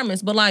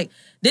requirements, but like,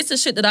 this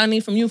is shit that I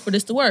need from you for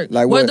this to work.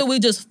 Like what? Whether we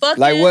just fucking...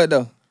 Like what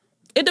though?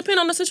 It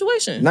depends on the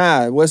situation.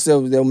 Nah, what's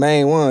the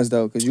main ones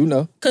though? Because you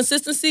know.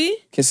 Consistency.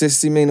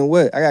 Consistency meaning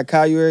what? I got to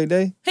call you every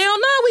day? Hell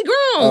no, we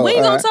grown. We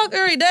ain't gonna talk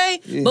every day.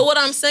 Yeah. But what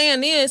I'm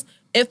saying is,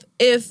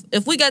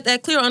 if we got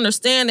that clear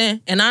understanding,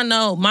 and I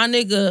know my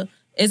nigga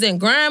is in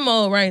grind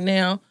mode right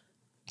now,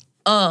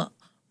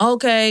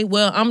 okay,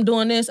 well, I'm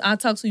doing this. I'll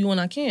talk to you when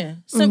I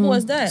can. Simple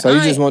as that. So you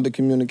just want the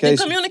communication.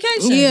 The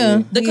communication.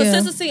 Yeah. The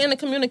consistency and the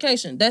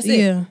communication. That's it.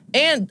 Yeah.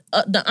 And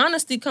the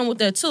honesty come with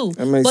that too.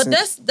 That makes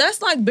sense.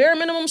 That's like bare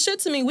minimum shit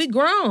to me. We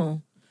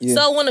grown. Yeah.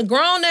 So when a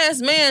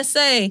grown-ass man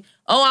say,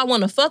 oh, I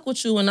want to fuck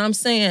with you, and I'm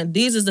saying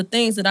these are the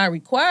things that I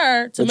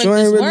require to make this work.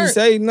 But you ain't really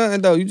say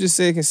nothing, though. You just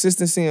said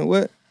consistency and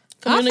what?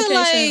 Communication.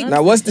 I feel like,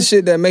 now, what's the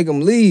shit that make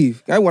them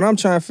leave? That's what I'm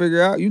trying to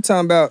figure out. You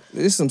talking about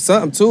there's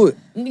something to it.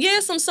 Yeah,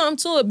 something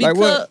to it. Because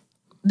like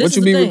what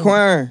you be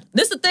requiring?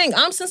 This is the thing.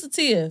 I'm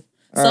sensitive.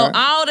 So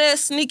all that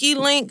sneaky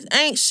link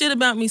ain't shit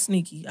about me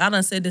sneaky. I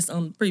done said this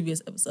on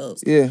previous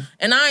episodes. Yeah.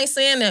 And I ain't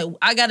saying that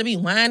I got to be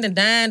wined and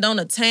dined on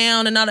the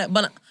town and all that,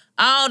 but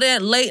all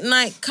that late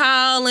night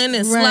calling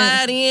and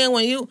slide in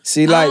when you...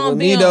 See, like, with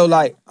me, though,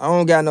 like, I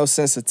don't got no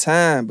sense of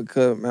time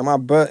because, man, my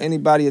brother,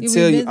 anybody will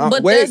tell you...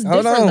 But wait,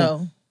 hold on.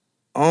 Though.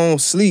 I don't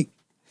sleep.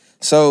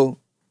 So...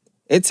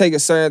 It take a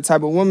certain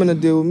type of woman to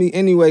deal with me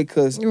anyway,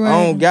 cause I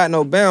don't got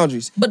no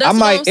boundaries. But that's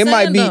what I'm saying,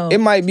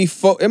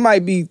 it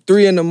might be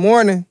 3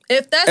 a.m.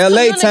 If that's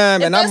LA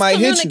time, and I might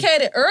hit you.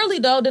 Communicated early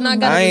though, then I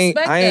gotta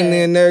respect that. I ain't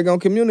in there gonna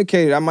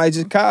communicate it. I might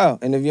just call,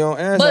 and if you don't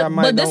answer, I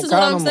might don't call. But this is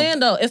what I'm saying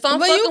though. If I'm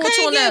fucking with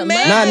you on that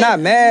level, not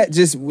mad.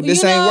 Just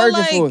this ain't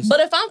working for us.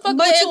 But if I'm fucking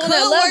with you on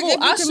that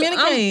level, I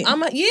communicate.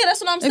 Yeah, that's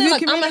what I'm saying.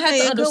 Like, I'm gonna have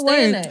to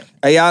understand that.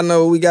 Hey, y'all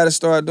know what we gotta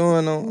start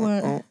doing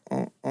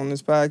on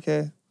this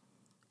podcast.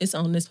 It's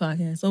on this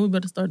podcast, so we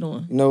better start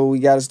doing. You know what we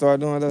got to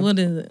start doing, though? What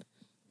is it?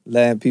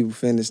 Letting people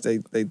finish their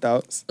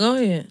thoughts. Go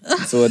ahead.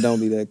 So it don't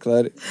be that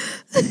cluttered.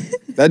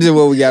 That's just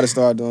what we got to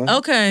start doing.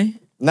 Okay.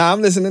 Nah,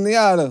 I'm listening to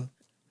y'all, though.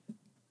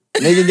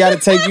 Nigga got to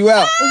take you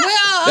out.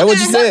 Well, that's what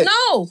you said.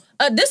 No,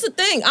 this is the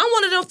thing. I'm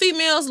one of them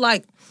females,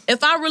 like,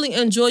 if I really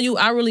enjoy you,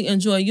 I really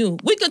enjoy you.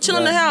 We could chill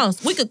in the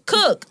house. We could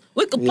cook.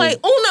 We could play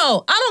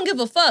Uno. I don't give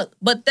a fuck.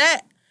 But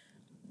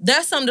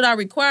that's something that I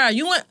require.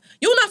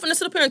 You're not finna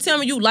sit up here and tell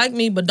me you like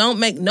me, but don't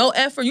make no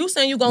effort. You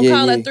saying you gonna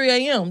call at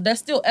 3 a.m. That's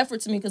still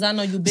effort to me because I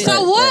know you busy.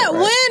 So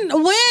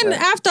when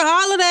after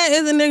all of that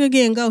is a nigga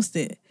getting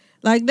ghosted?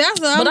 Like that's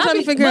what I'm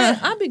trying to figure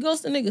out. I be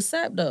ghosting niggas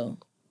sap though.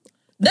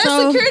 That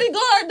security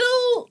guard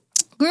dude.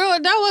 Girl, he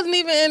wasn't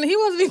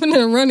even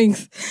in the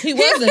runnings. He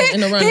wasn't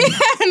in the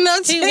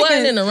runnings. He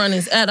wasn't in the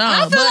runnings at all.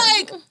 I feel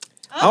like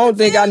I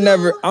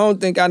don't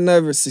think I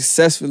never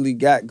successfully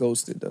got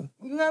ghosted though.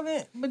 You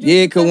haven't? But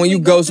cause when you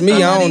ghost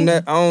me,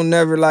 I don't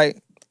never like.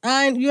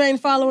 You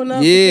ain't following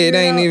up. Yeah, it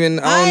ain't even.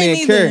 I don't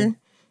even care.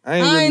 I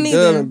ain't really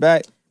dubbing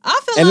back. I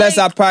feel unless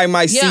I probably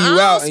might see you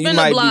out and you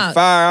might be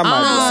fired.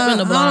 I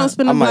don't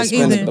spin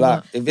the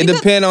block. If it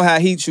depends on how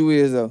heat you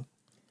is though.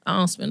 I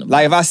don't spin the block.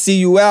 Like if I see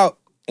you out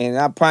and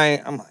I'm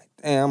like,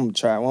 damn, I'm gonna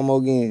try one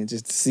more again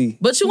just to see.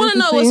 But you wanna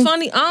know what's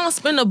funny? I don't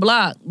spin the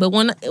block. But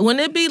when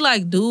it be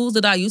like dudes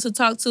that I used to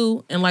talk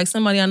to and like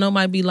somebody I know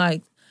might be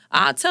like,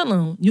 I tell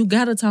them, you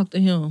gotta talk to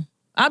him.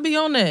 I be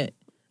on that.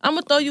 I'm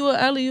gonna throw you an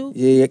alley-oop.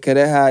 Yeah, cause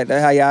that's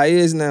how y'all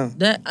is now.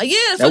 That's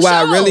why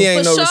I really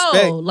ain't no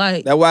respect.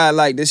 Like that's why I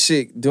like this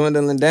shit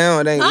dwindling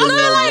down. It ain't really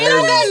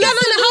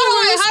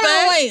Hold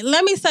on, wait.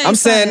 Let me say. I'm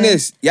saying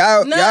this.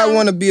 Y'all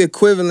want to be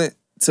equivalent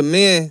to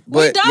men,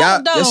 but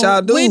y'all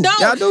do. We don't.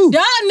 Y'all do.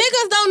 Y'all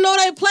niggas don't know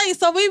their place,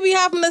 so we be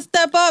having to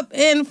step up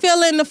and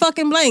fill in the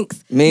fucking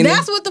blanks. Meaning?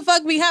 That's what the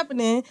fuck be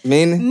happening.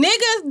 Meaning?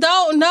 Niggas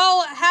don't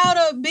know how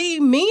to be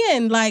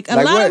men. Like a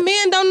lot of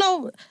men don't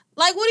know.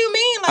 Like, what do you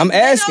mean? Like, I'm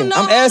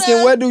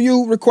asking, what do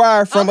you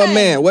require from a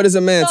man? What is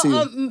a man to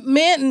you?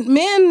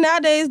 Men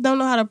nowadays don't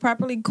know how to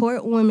properly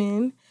court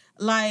women.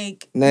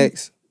 Like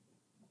next,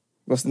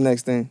 what's the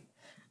next thing?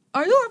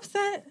 Are you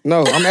upset?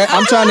 No,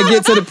 I'm trying to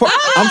get to the part.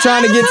 I'm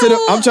trying to get to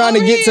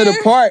the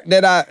part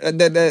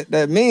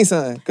that means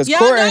something. Cause y'all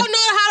don't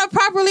know how to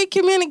properly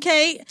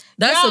communicate.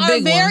 That's y'all a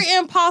big are very one.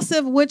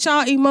 impulsive with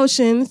y'all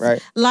emotions.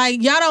 Right.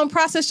 Like, y'all don't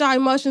process y'all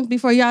emotions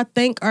before y'all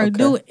think or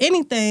do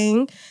anything.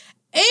 And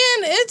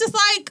it's just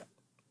like...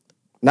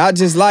 Not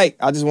just like,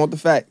 I just want the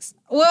facts.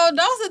 Well,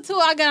 those are two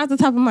I got off the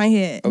top of my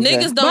head. Okay.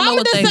 Niggas don't know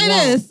what they want.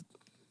 This.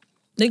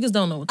 Niggas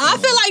don't know what they I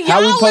want. feel like How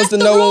y'all we supposed to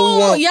left know the what we room.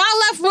 want? Y'all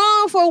left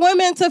room for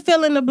women to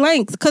fill in the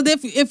blanks. Because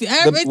if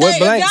everything... What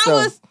blanks, if y'all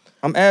though? was...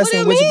 I'm asking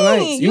What do which you mean?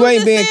 blanks. You You ain't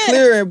just being said-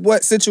 clear in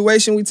what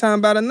situation we talking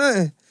about or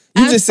nothing.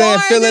 You as just saying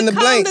far fill as in the it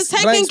comes blanks. to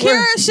taking Blanks care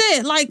where? of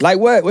shit. Like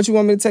what? What you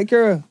want me to take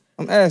care of?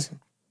 I'm asking.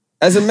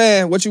 As a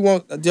man, what you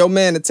want your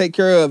man to take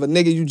care of? A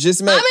nigga you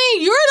just met? I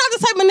mean, you're not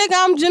the type of nigga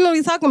I'm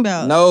generally talking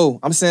about. No,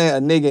 I'm saying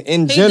a nigga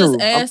in He general.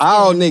 just asking.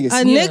 All niggas.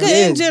 A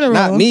nigga in general.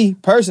 Not me,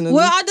 personally.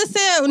 Well, I just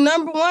said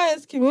number one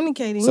is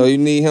communicating. So you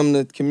need him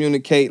to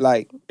communicate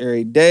like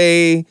every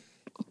day.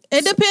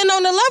 It depends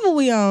on the level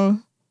we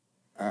on.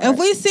 Right. If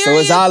we serious, so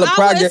it's all a I would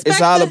progress. expect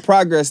It's all a the-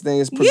 progress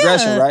thing. It's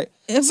progression, Yeah. right?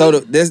 If So we-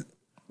 this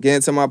getting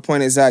to my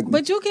point exactly.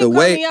 But you keep the cutting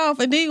way me off,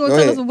 and then you Go gonna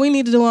tell ahead. us what we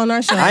need to do on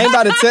our show. I ain't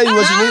about to tell you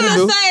what you need to I'm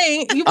do. just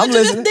saying, what I'm you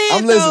listening. just did,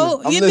 I'm listening.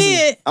 though, I'm you listening.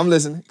 did. I'm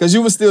listening because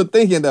you were still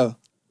thinking though.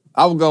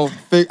 I was gonna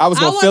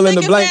wasn't fill in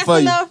the thinking blank fast for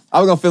you. enough. I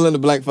was gonna fill in the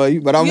blank for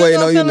you, but I'm You waiting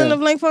gonna on you fill in now. the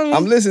blank for me?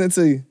 I'm listening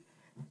to you.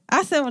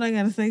 I said what I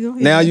gotta say. Go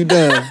ahead. Now you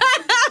done.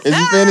 Is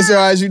you finished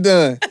or is you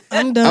done?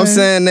 I'm done. I'm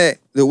saying that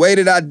the way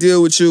that I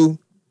deal with you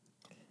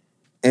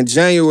in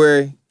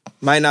January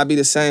might not be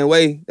the same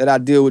way that I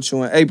deal with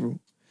you in April.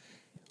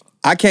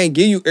 I can't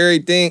give you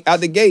everything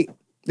out the gate.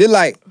 They're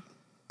like,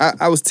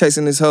 I was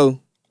texting this hoe.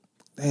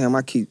 Damn,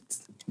 I keep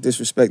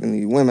disrespecting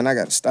these women. I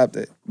gotta stop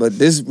that. But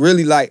this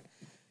really like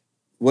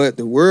what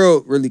the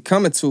world really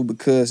coming to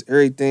because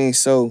everything's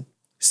so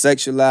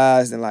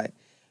sexualized and like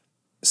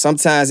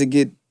sometimes it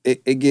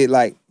get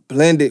like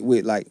blended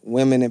with like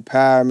women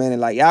empowerment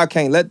and like y'all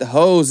can't let the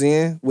hoes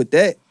in with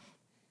that.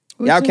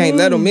 What Y'all you can't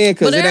let them mean? in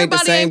because But it ain't the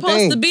everybody same ain't supposed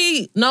thing. to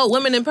be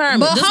women empowerment.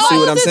 But Just hoes See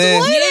what I'm is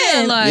saying? winning.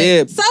 Yeah, like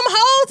Yeah, Some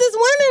hoes is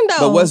winning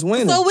though. But what's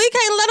winning? So we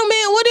can't let them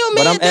in. What do you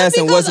mean? but I'm Just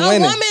asking because what's a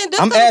winning. woman-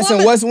 just I'm because a asking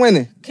woman- what's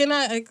winning. Can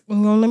I? You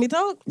gonna let me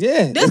talk?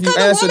 Yeah. Just if you because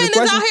a answer woman the is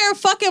question, out here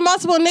fucking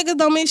multiple niggas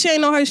don't mean she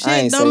ain't know her shit. I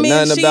ain't Don't say mean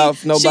nothing she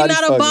about nobody not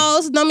a fucking.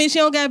 boss. Don't mean she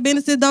don't got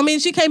businesses. Don't mean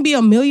she can't be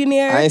a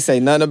millionaire. I ain't say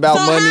nothing about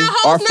so money how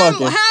or hoes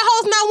fucking. Not, how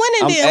hoes not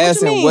winning I'm then? What you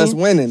asking mean? what's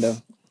winning though.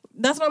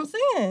 That's what I'm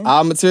saying.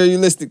 All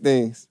materialistic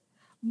things.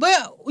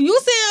 But you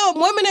said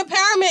women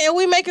empowerment and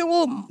we making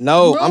room.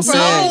 No, room I'm for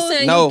saying- hoes.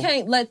 saying no. you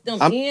can't let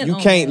them in. You on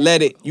can't that.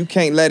 let it. You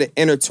can't let it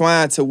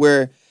intertwine to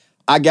where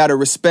I gotta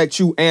respect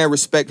you and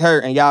respect her,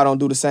 and y'all don't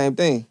do the same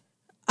thing.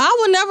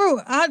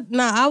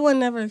 I would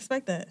never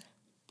expect that.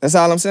 That's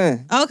all I'm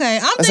saying. Okay,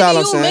 I'm That's thinking all I'm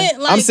you saying. meant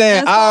like I'm saying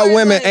as far all as,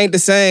 women like- ain't the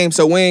same,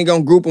 so we ain't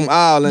gonna group them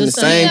all in The the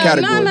same. same Yeah,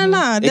 category. no, It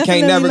definitely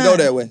can't never go not.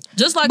 that way.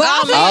 Just like But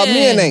all men. All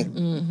men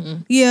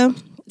ain't. Yeah. No,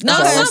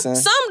 That's all I'm some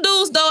saying.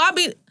 dudes though.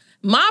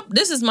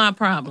 This is my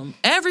problem.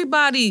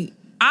 Everybody,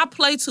 I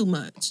play too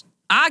much.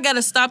 I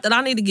gotta stop that.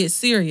 I need to get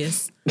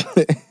serious.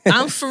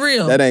 I'm for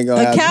real. That ain't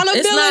gonna happen. Accountability.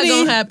 It's not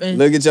gonna happen.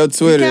 Look at your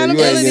Twitter. You ain't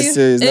Accountability. get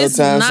serious no It's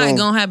time not soon.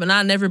 gonna happen.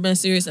 I've never been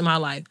serious in my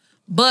life.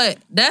 But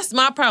that's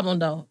my problem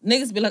though.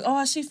 Niggas be like,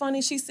 oh, she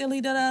funny, she silly,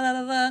 da da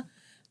da da da.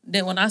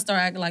 Then when I start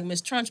acting like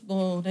Miss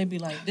Trunchbull, they be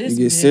like, this You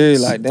get bitch.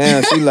 serious like,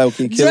 damn, she low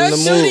key killing the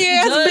Judge mood. Judy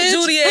ass Judge bitch.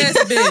 Judy ass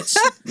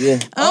bitch. Yeah.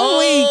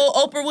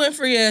 Oprah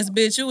Winfrey ass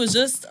bitch. You was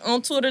just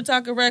on Twitter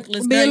talking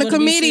reckless. Being Now you a wanna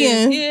be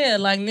comedian. serious. Yeah,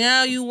 like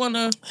now you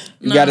wanna.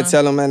 You gotta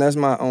tell them, man, that's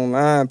my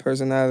online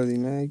personality,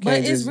 man. You But can't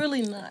it's just.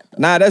 really not. Though.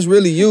 Nah, that's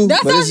really you,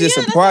 That's but how- it's just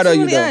yeah, a that's part how of she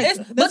you, really though. acts.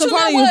 But That's you a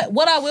part know of you. what?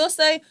 What I will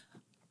say,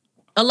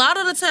 a lot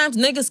of the times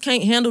niggas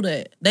can't handle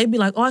that. They be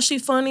like, "Oh, she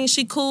funny,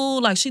 she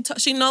cool, like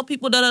she know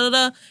people, da da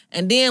da da."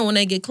 And then when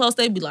they get close,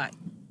 they be like,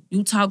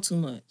 "You talk too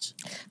much."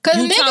 Cause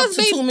You talk niggas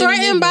to be too many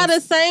threatened by niggas the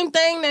same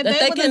thing that that they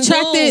they was can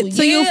attracted do.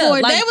 to you Yeah,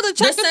 for. like, They was the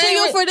attracted to same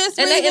you way- for this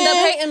and reason. they end up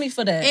hating me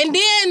for that. And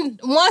then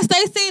once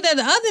they see that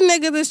the other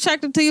niggas is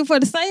attracted to you for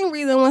the same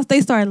reason, once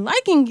they start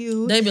liking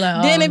you, They be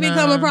like, then oh, it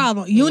become nah. a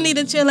problem. You need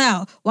to chill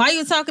out. Why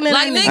you talking to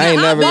Like that nigga, I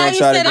ain't never I've gonna been,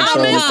 try to I've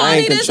control been you. I funny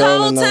ain't this whole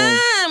controlling no one.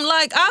 time.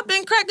 Like I've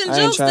been cracking I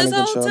ain't jokes trying this to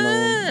whole control no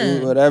one. Do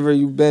time. whatever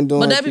you've been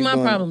doing. But that be keep my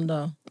doing it. problem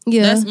though.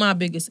 Yeah. That's my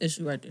biggest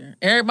issue right there.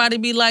 Everybody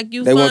be like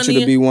you. They funny. want you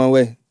to be one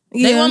way.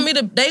 They Yeah. want me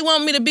to. They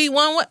want me to be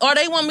one way, or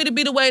they want me to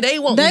be the way they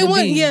want me to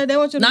be. Yeah, they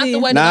want you to Not be. the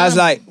way. Nah, that it's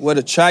I'm- like what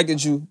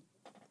attracted you.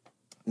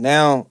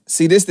 Now,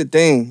 see, this the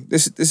thing.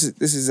 This is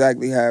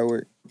exactly how it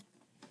works.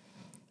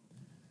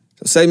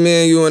 So, say me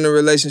and you in a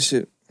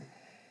relationship,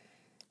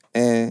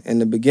 and in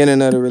the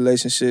beginning of the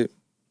relationship,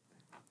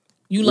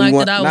 you we like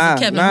want- that I was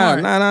a Kevin nah,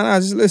 Hart. Nah.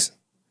 Just listen.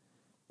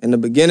 In the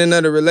beginning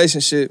of the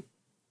relationship,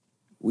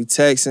 we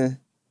texting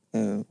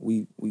and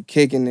we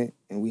kicking it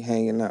and we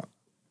hanging out.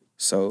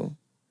 So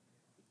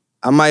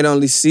I might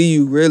only see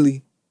you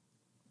really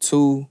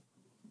 2,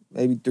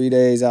 maybe 3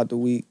 days out the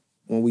week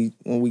when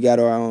we got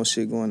our own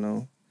shit going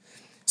on.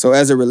 So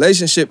as a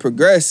relationship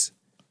progress,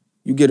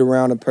 you get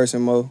around a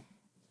person more.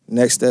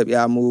 Next step,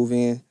 y'all move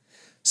in.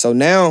 So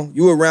now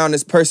you around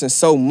this person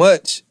so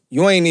much,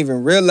 you ain't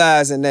even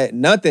realizing that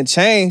nothing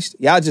changed.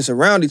 Y'all just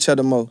around each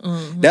other more.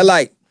 Mm-hmm. That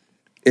like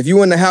if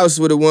you in the house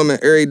with a woman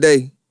every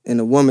day, and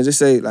the woman just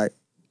say like,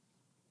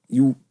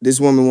 this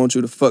woman wants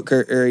you to fuck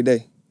her every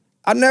day.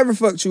 I never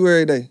fucked you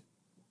every day.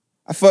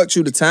 I fucked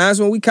you the times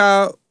when we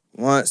called,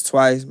 once,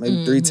 twice,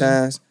 maybe 3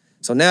 times.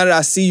 So now that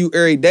I see you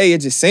every day,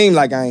 it just seems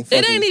like I ain't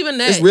fucking. It ain't even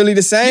that. It's really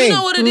the same. You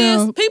know what it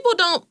is? People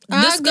don't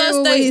discuss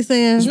that. What he's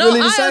saying. It's No,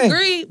 really the I same.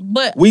 agree,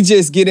 but we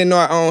just get in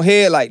our own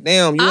head like,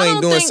 damn, you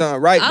ain't doing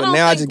something right, but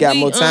now I just got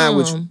more time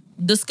with you.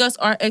 Discuss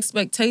our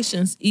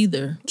expectations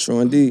either. True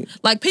indeed.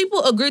 Like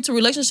people agree to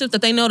relationships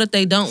that they know that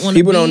they don't want to be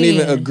People don't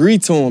even agree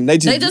to them. They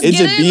just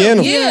be in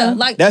them. Yeah,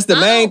 like that's the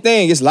main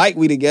thing. It's like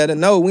we together.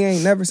 No, we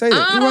ain't never say that.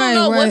 I don't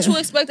know what you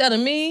expect out of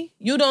me.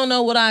 You don't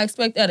know what I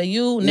expect out of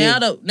you. Now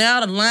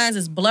the lines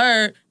is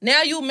blurred.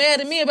 Now you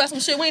mad at me about some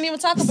shit we ain't even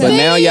talking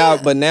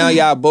about. But now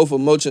y'all both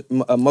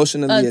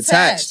emotionally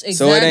attached. Exactly.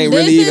 So it ain't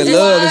really even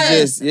love.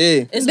 It's just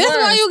It's this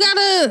why you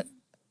gotta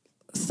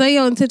say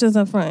your intentions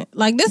up front.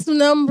 Like, this is the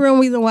number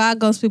one reason why I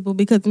ghost people,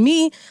 because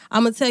me,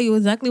 I'm gonna tell you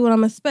exactly what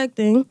I'm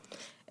expecting.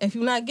 If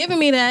you're not giving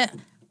me that,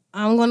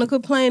 I'm gonna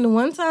complain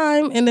one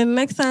time, and then the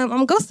next time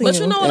I'm ghosting you. But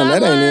you know what I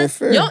learned?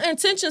 Your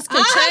intentions can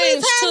change how many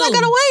times too. I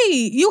gotta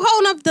wait? You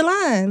holding up the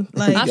line.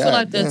 Like, I feel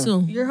like that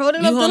too. You're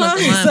holding up the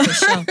line for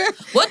sure.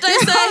 What they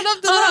say?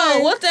 Hold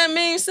on. What that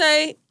meme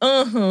say?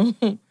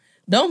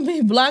 Don't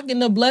be blocking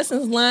the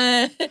blessings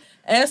line.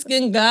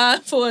 Asking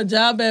God for a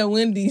job at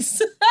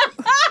Wendy's.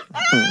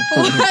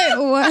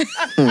 What?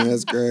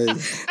 That's crazy.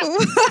 That's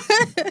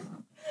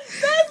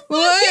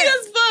funny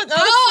as fuck.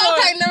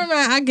 Okay, never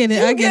mind. I get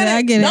it.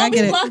 Don't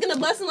be blocking the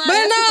blessing line.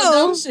 But no.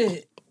 Dumb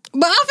shit.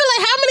 But I feel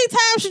like, how many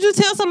times should you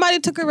tell somebody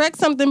to correct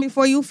something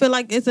before you feel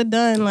like it's a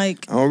done?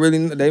 Like, I don't really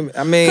know.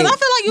 I mean, because I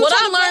feel like you. What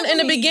I learned in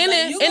the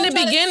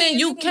beginning,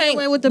 you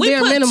can't. With the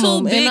bare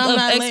minimum, too big of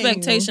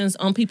expectations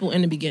on people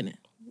in the beginning.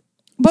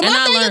 But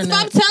my thing is, if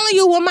I'm telling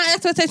you what my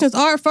expectations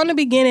are from the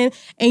beginning,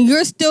 and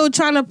you're still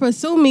trying to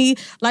pursue me,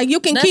 like you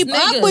can keep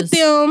up with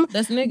them,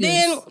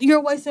 then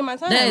you're wasting my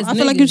time. I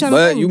feel like you're trying to.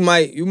 But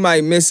you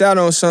might miss out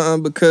on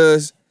something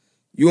because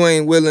you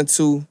ain't willing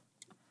to.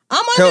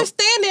 I'm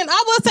understanding.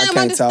 I will say I'm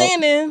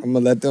understanding. I'm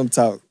gonna let them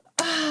talk.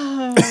 Go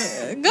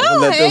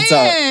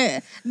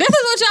ahead. This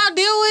is what y'all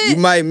deal with.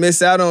 You might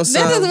miss out on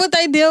something. This is what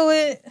they deal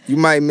with. You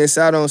might miss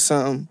out on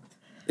something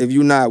if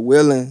you're not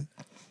willing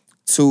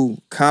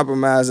to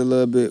compromise a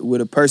little bit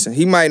with a person.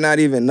 He might not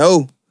even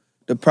know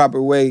the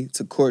proper way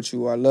to court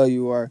you or love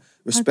you or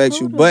respect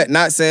you, but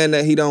not saying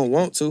that he don't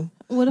want to.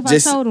 What if I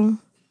told him?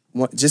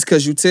 Just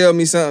because you tell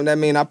me something, that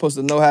mean I'm supposed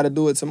to know how to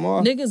do it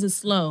tomorrow? Niggas is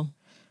slow.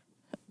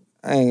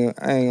 I ain't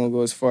gonna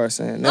go as far as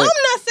saying that. I'm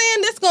not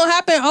saying this gonna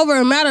happen over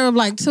a matter of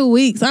like 2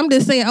 weeks. I'm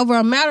just saying over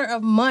a matter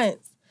of months.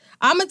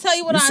 I'm gonna tell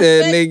you what I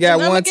said. Nigga got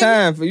one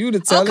time for you to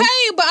tell him.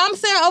 Okay, but I'm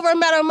saying over a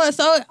matter of months.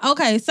 So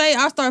okay, say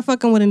I start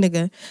fucking with a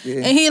nigga,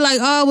 and he like,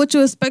 oh, what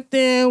you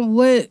expecting?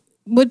 What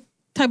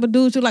type of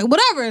dude you like?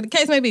 Whatever the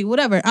case may be,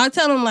 whatever. I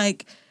tell him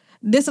like,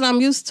 this what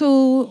I'm used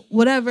to,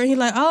 whatever. And he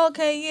like, oh,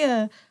 okay,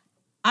 yeah,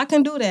 I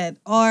can do that,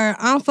 or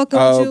I'm fucking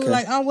with you,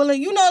 like I'm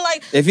willing. You know,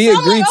 like if he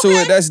agreed to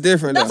it, that's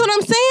different. That's what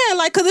I'm saying.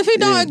 Like, because if he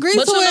don't agree to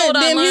it,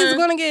 then he's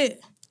gonna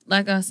get.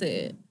 Like I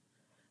said.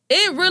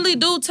 It really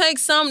do take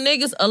some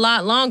niggas a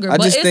lot longer. I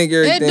just think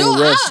everything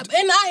rushed.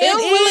 And I am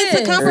willing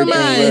to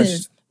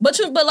compromise.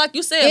 But like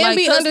you said, and like,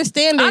 be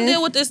understanding. I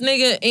deal with this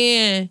nigga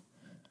and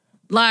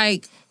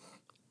like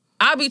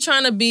I be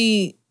trying to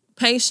be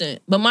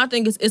patient. But my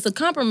thing is it's a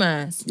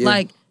compromise. Yeah.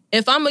 Like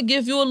if I'm gonna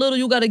give you a little,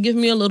 you gotta give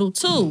me a little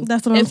too.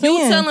 That's what I'm saying.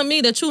 If you telling me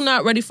that you're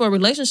not ready for a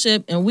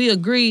relationship and we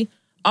agree,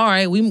 all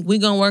right, we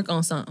gonna work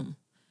on something.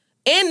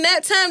 In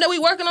that time that we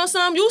working on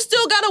something, you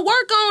still gotta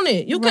work on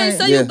it. You can't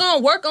say you're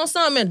gonna work on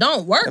something and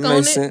don't work on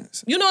it.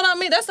 Sense. You know what I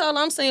mean? That's all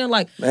I'm saying.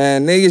 Like,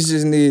 man, niggas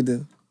just need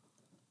to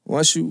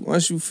once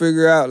you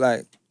figure out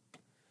like,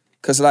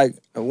 cause like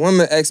a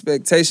woman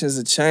expectations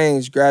will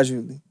change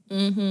gradually.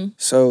 Mm-hmm.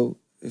 So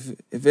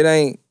if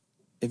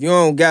you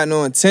don't got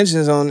no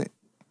intentions on it,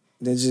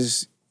 then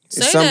just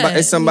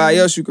it's somebody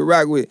else you could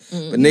rock with.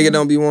 Mm-hmm. But nigga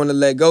don't be wanting to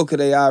let go because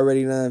they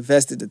already done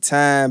invested the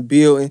time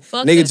building.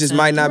 Nigga just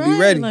might not be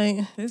ready. Like,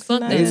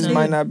 niggas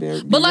might not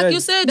be But like ready.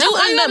 you said, you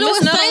end up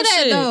missing out on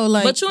shit. Though,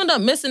 like, but you end up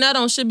missing out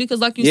on shit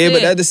because like you said. Yeah,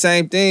 but that's the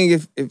same thing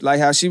if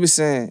like how she was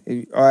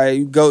saying, all right,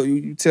 you go,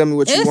 you tell me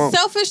what you want.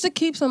 It's selfish to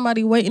keep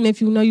somebody waiting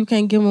if you know you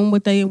can't give them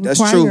what they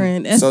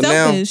requiring. That's true. That's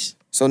selfish.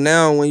 So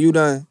now when you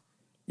done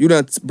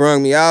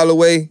brung me all the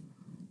way,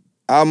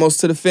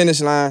 almost to the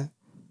finish line,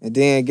 and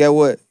then get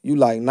what? You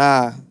like,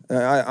 nah,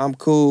 I'm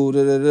cool,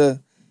 da-da-da.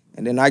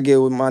 And then I get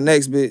with my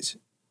next bitch,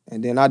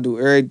 and then I do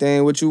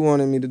everything what you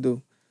wanted me to do.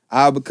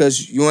 All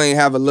because you ain't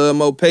have a little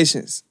more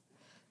patience.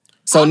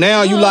 So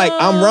now you like,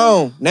 I'm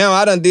wrong. Now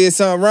I done did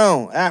something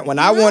wrong. When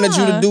I wanted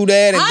you to do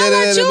that and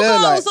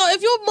da-da-da-da-da. Like, so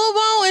if you move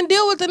on and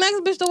deal with the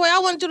next bitch the way I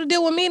wanted you to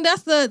deal with me,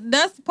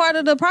 that's part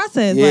of the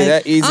process. Yeah, like,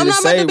 that's easy to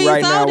say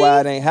right now why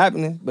it ain't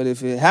happening. But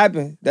if it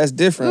happened, that's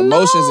different. No.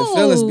 Emotions and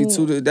feelings be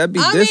different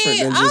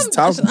than just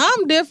talking.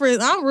 I'm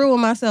different. I'm real with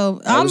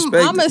myself.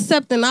 I'm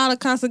accepting all the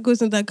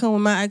consequences that come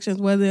with my actions,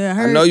 whether it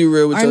hurts. I know you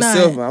real with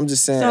yourself. Not. I'm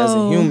just saying as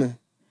a human.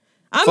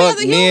 fuck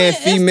men,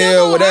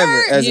 female,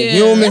 whatever. As a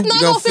human, it's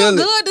you not gonna feel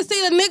good to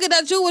see the nigga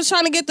that you was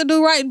trying to get to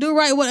do right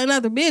with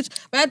another bitch.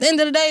 But at the end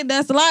of the day,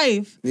 that's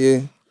life.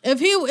 Yeah. If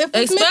it's meant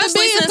to be,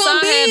 it's since gonna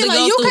I had be. to Like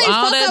go you through can't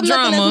all fuck that up nothing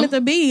drama. that's meant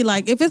to be.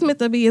 Like if it's meant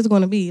to be, it's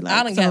gonna be. Like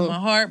I done got my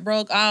heart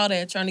broke, all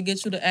that, trying to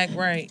get you to act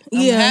right.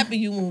 I'm happy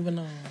you moving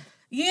on.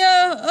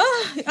 Yeah,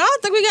 I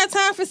don't think we got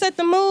time for set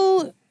the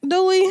mood,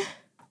 do we?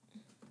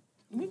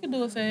 We can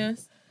do it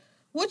fast.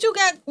 What you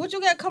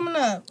got coming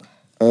up?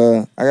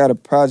 I got a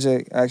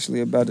project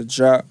actually about to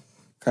drop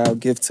called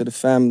Gift to the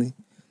Family.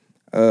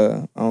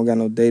 I don't got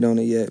no date on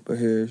it yet, but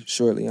here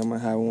shortly I'm gonna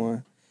have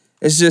one.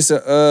 It's just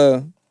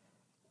a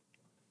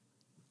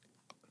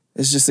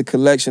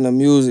collection of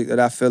music that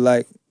I feel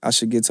like I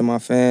should get to my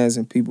fans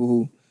and people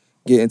who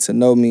getting to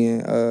know me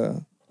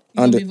and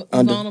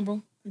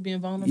vulnerable. You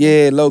being vulnerable.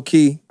 Yeah, low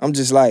key. I'm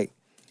just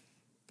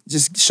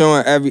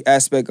showing every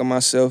aspect of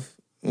myself,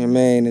 you know what I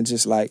mean, and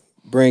just like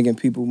bringing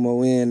people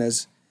more in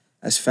as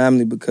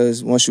family,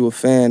 because once you're a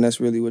fan, that's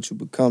really what you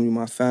become. You're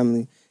my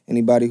family.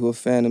 Anybody who a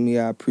fan of me,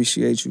 I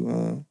appreciate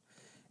you.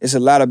 It's a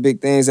lot of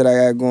big things that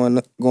I got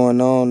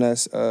going on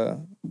that's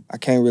I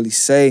can't really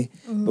say,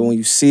 but when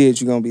you see it,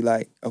 you're gonna be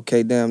like,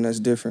 okay, damn, that's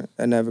different.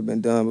 That never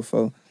been done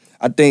before.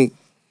 I think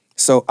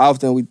so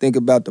often we think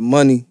about the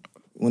money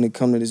when it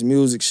comes to this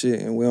music shit,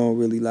 and we don't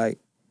really like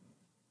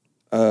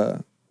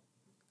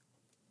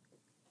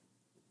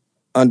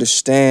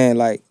understand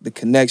like the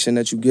connection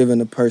that you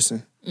giving a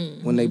person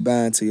when they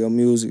buy into your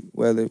music,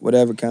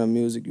 whatever kind of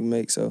music you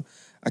make. So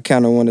I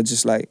kind of want to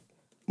just like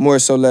more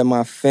so let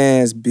my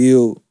fans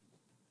build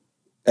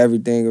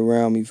everything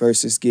around me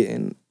versus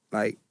getting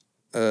like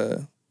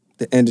the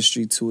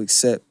industry to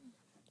accept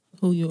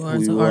who you are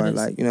as an artist.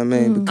 Like, you know what I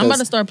mean? I'm about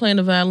to start playing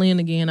the violin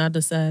again. I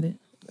decided.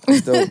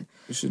 That's dope.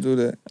 You should do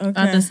that.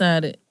 Okay. I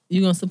decided.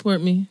 You gonna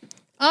support me?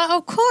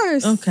 Of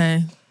course.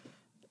 Okay.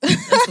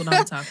 That's what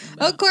I'm talking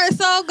about. Of course.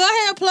 So go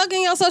ahead and plug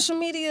in your social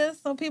media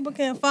so people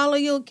can follow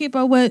you, keep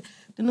up with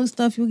the new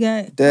stuff you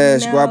got.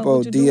 Dash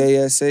Gwoppo,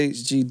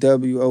 DASHGWOPPO.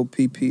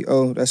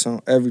 That's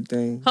on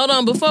everything. Hold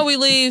on, before we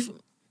leave,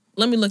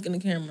 let me look in the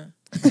camera.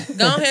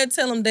 Go ahead and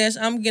tell them, Dash,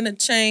 I'm getting a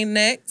chain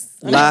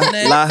next. La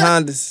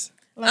Hondas.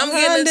 I'm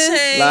getting a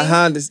chain. La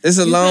Hondas. It's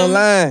a long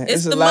line.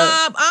 It's the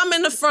mob. I'm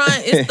in the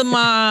front. It's the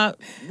mob.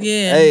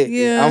 Yeah.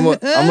 Hey, I'm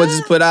gonna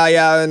just put all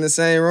y'all in the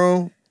same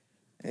room.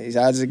 Hey,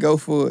 y'all just go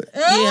for it.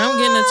 Yeah, I'm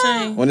getting a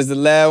chain. When it's the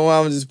last one,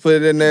 I'm gonna just put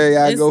it in there.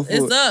 Y'all go for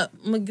it. It's up.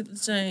 I'm gonna get the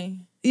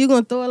chain. You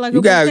gonna throw it like a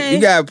bouquet? You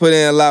gotta put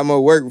in a lot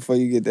more work before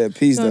you get that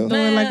piece though.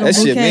 That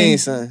shit mean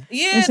something.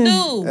 Yeah,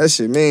 dude. That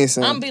shit mean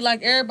something. I'm be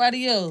like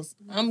everybody else.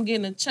 I'm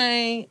getting a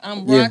chain.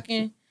 I'm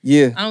rocking.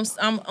 Yeah.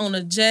 I'm on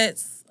the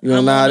jets. You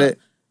don't know how that.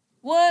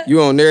 What?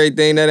 You on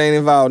everything that ain't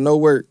involved no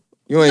work.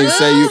 You ain't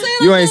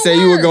say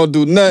you were gonna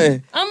do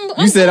nothing.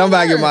 You said I'm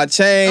about to get my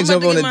chain,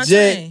 jump on the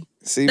jet.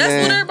 See, that's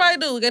man. what everybody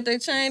do. Get their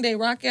chain, they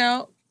rock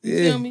out. You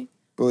feel me?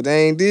 But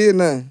they ain't did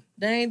nothing.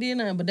 They ain't did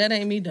nothing, but that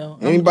ain't me though.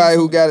 Anybody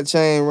who got a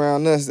chain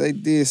around us, they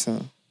did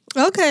something.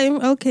 Okay.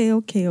 Okay,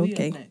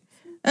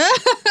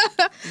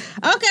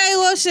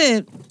 well,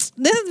 shit.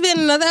 This has been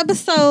another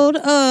episode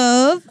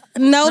of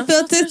No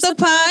Filters, the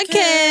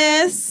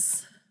podcast.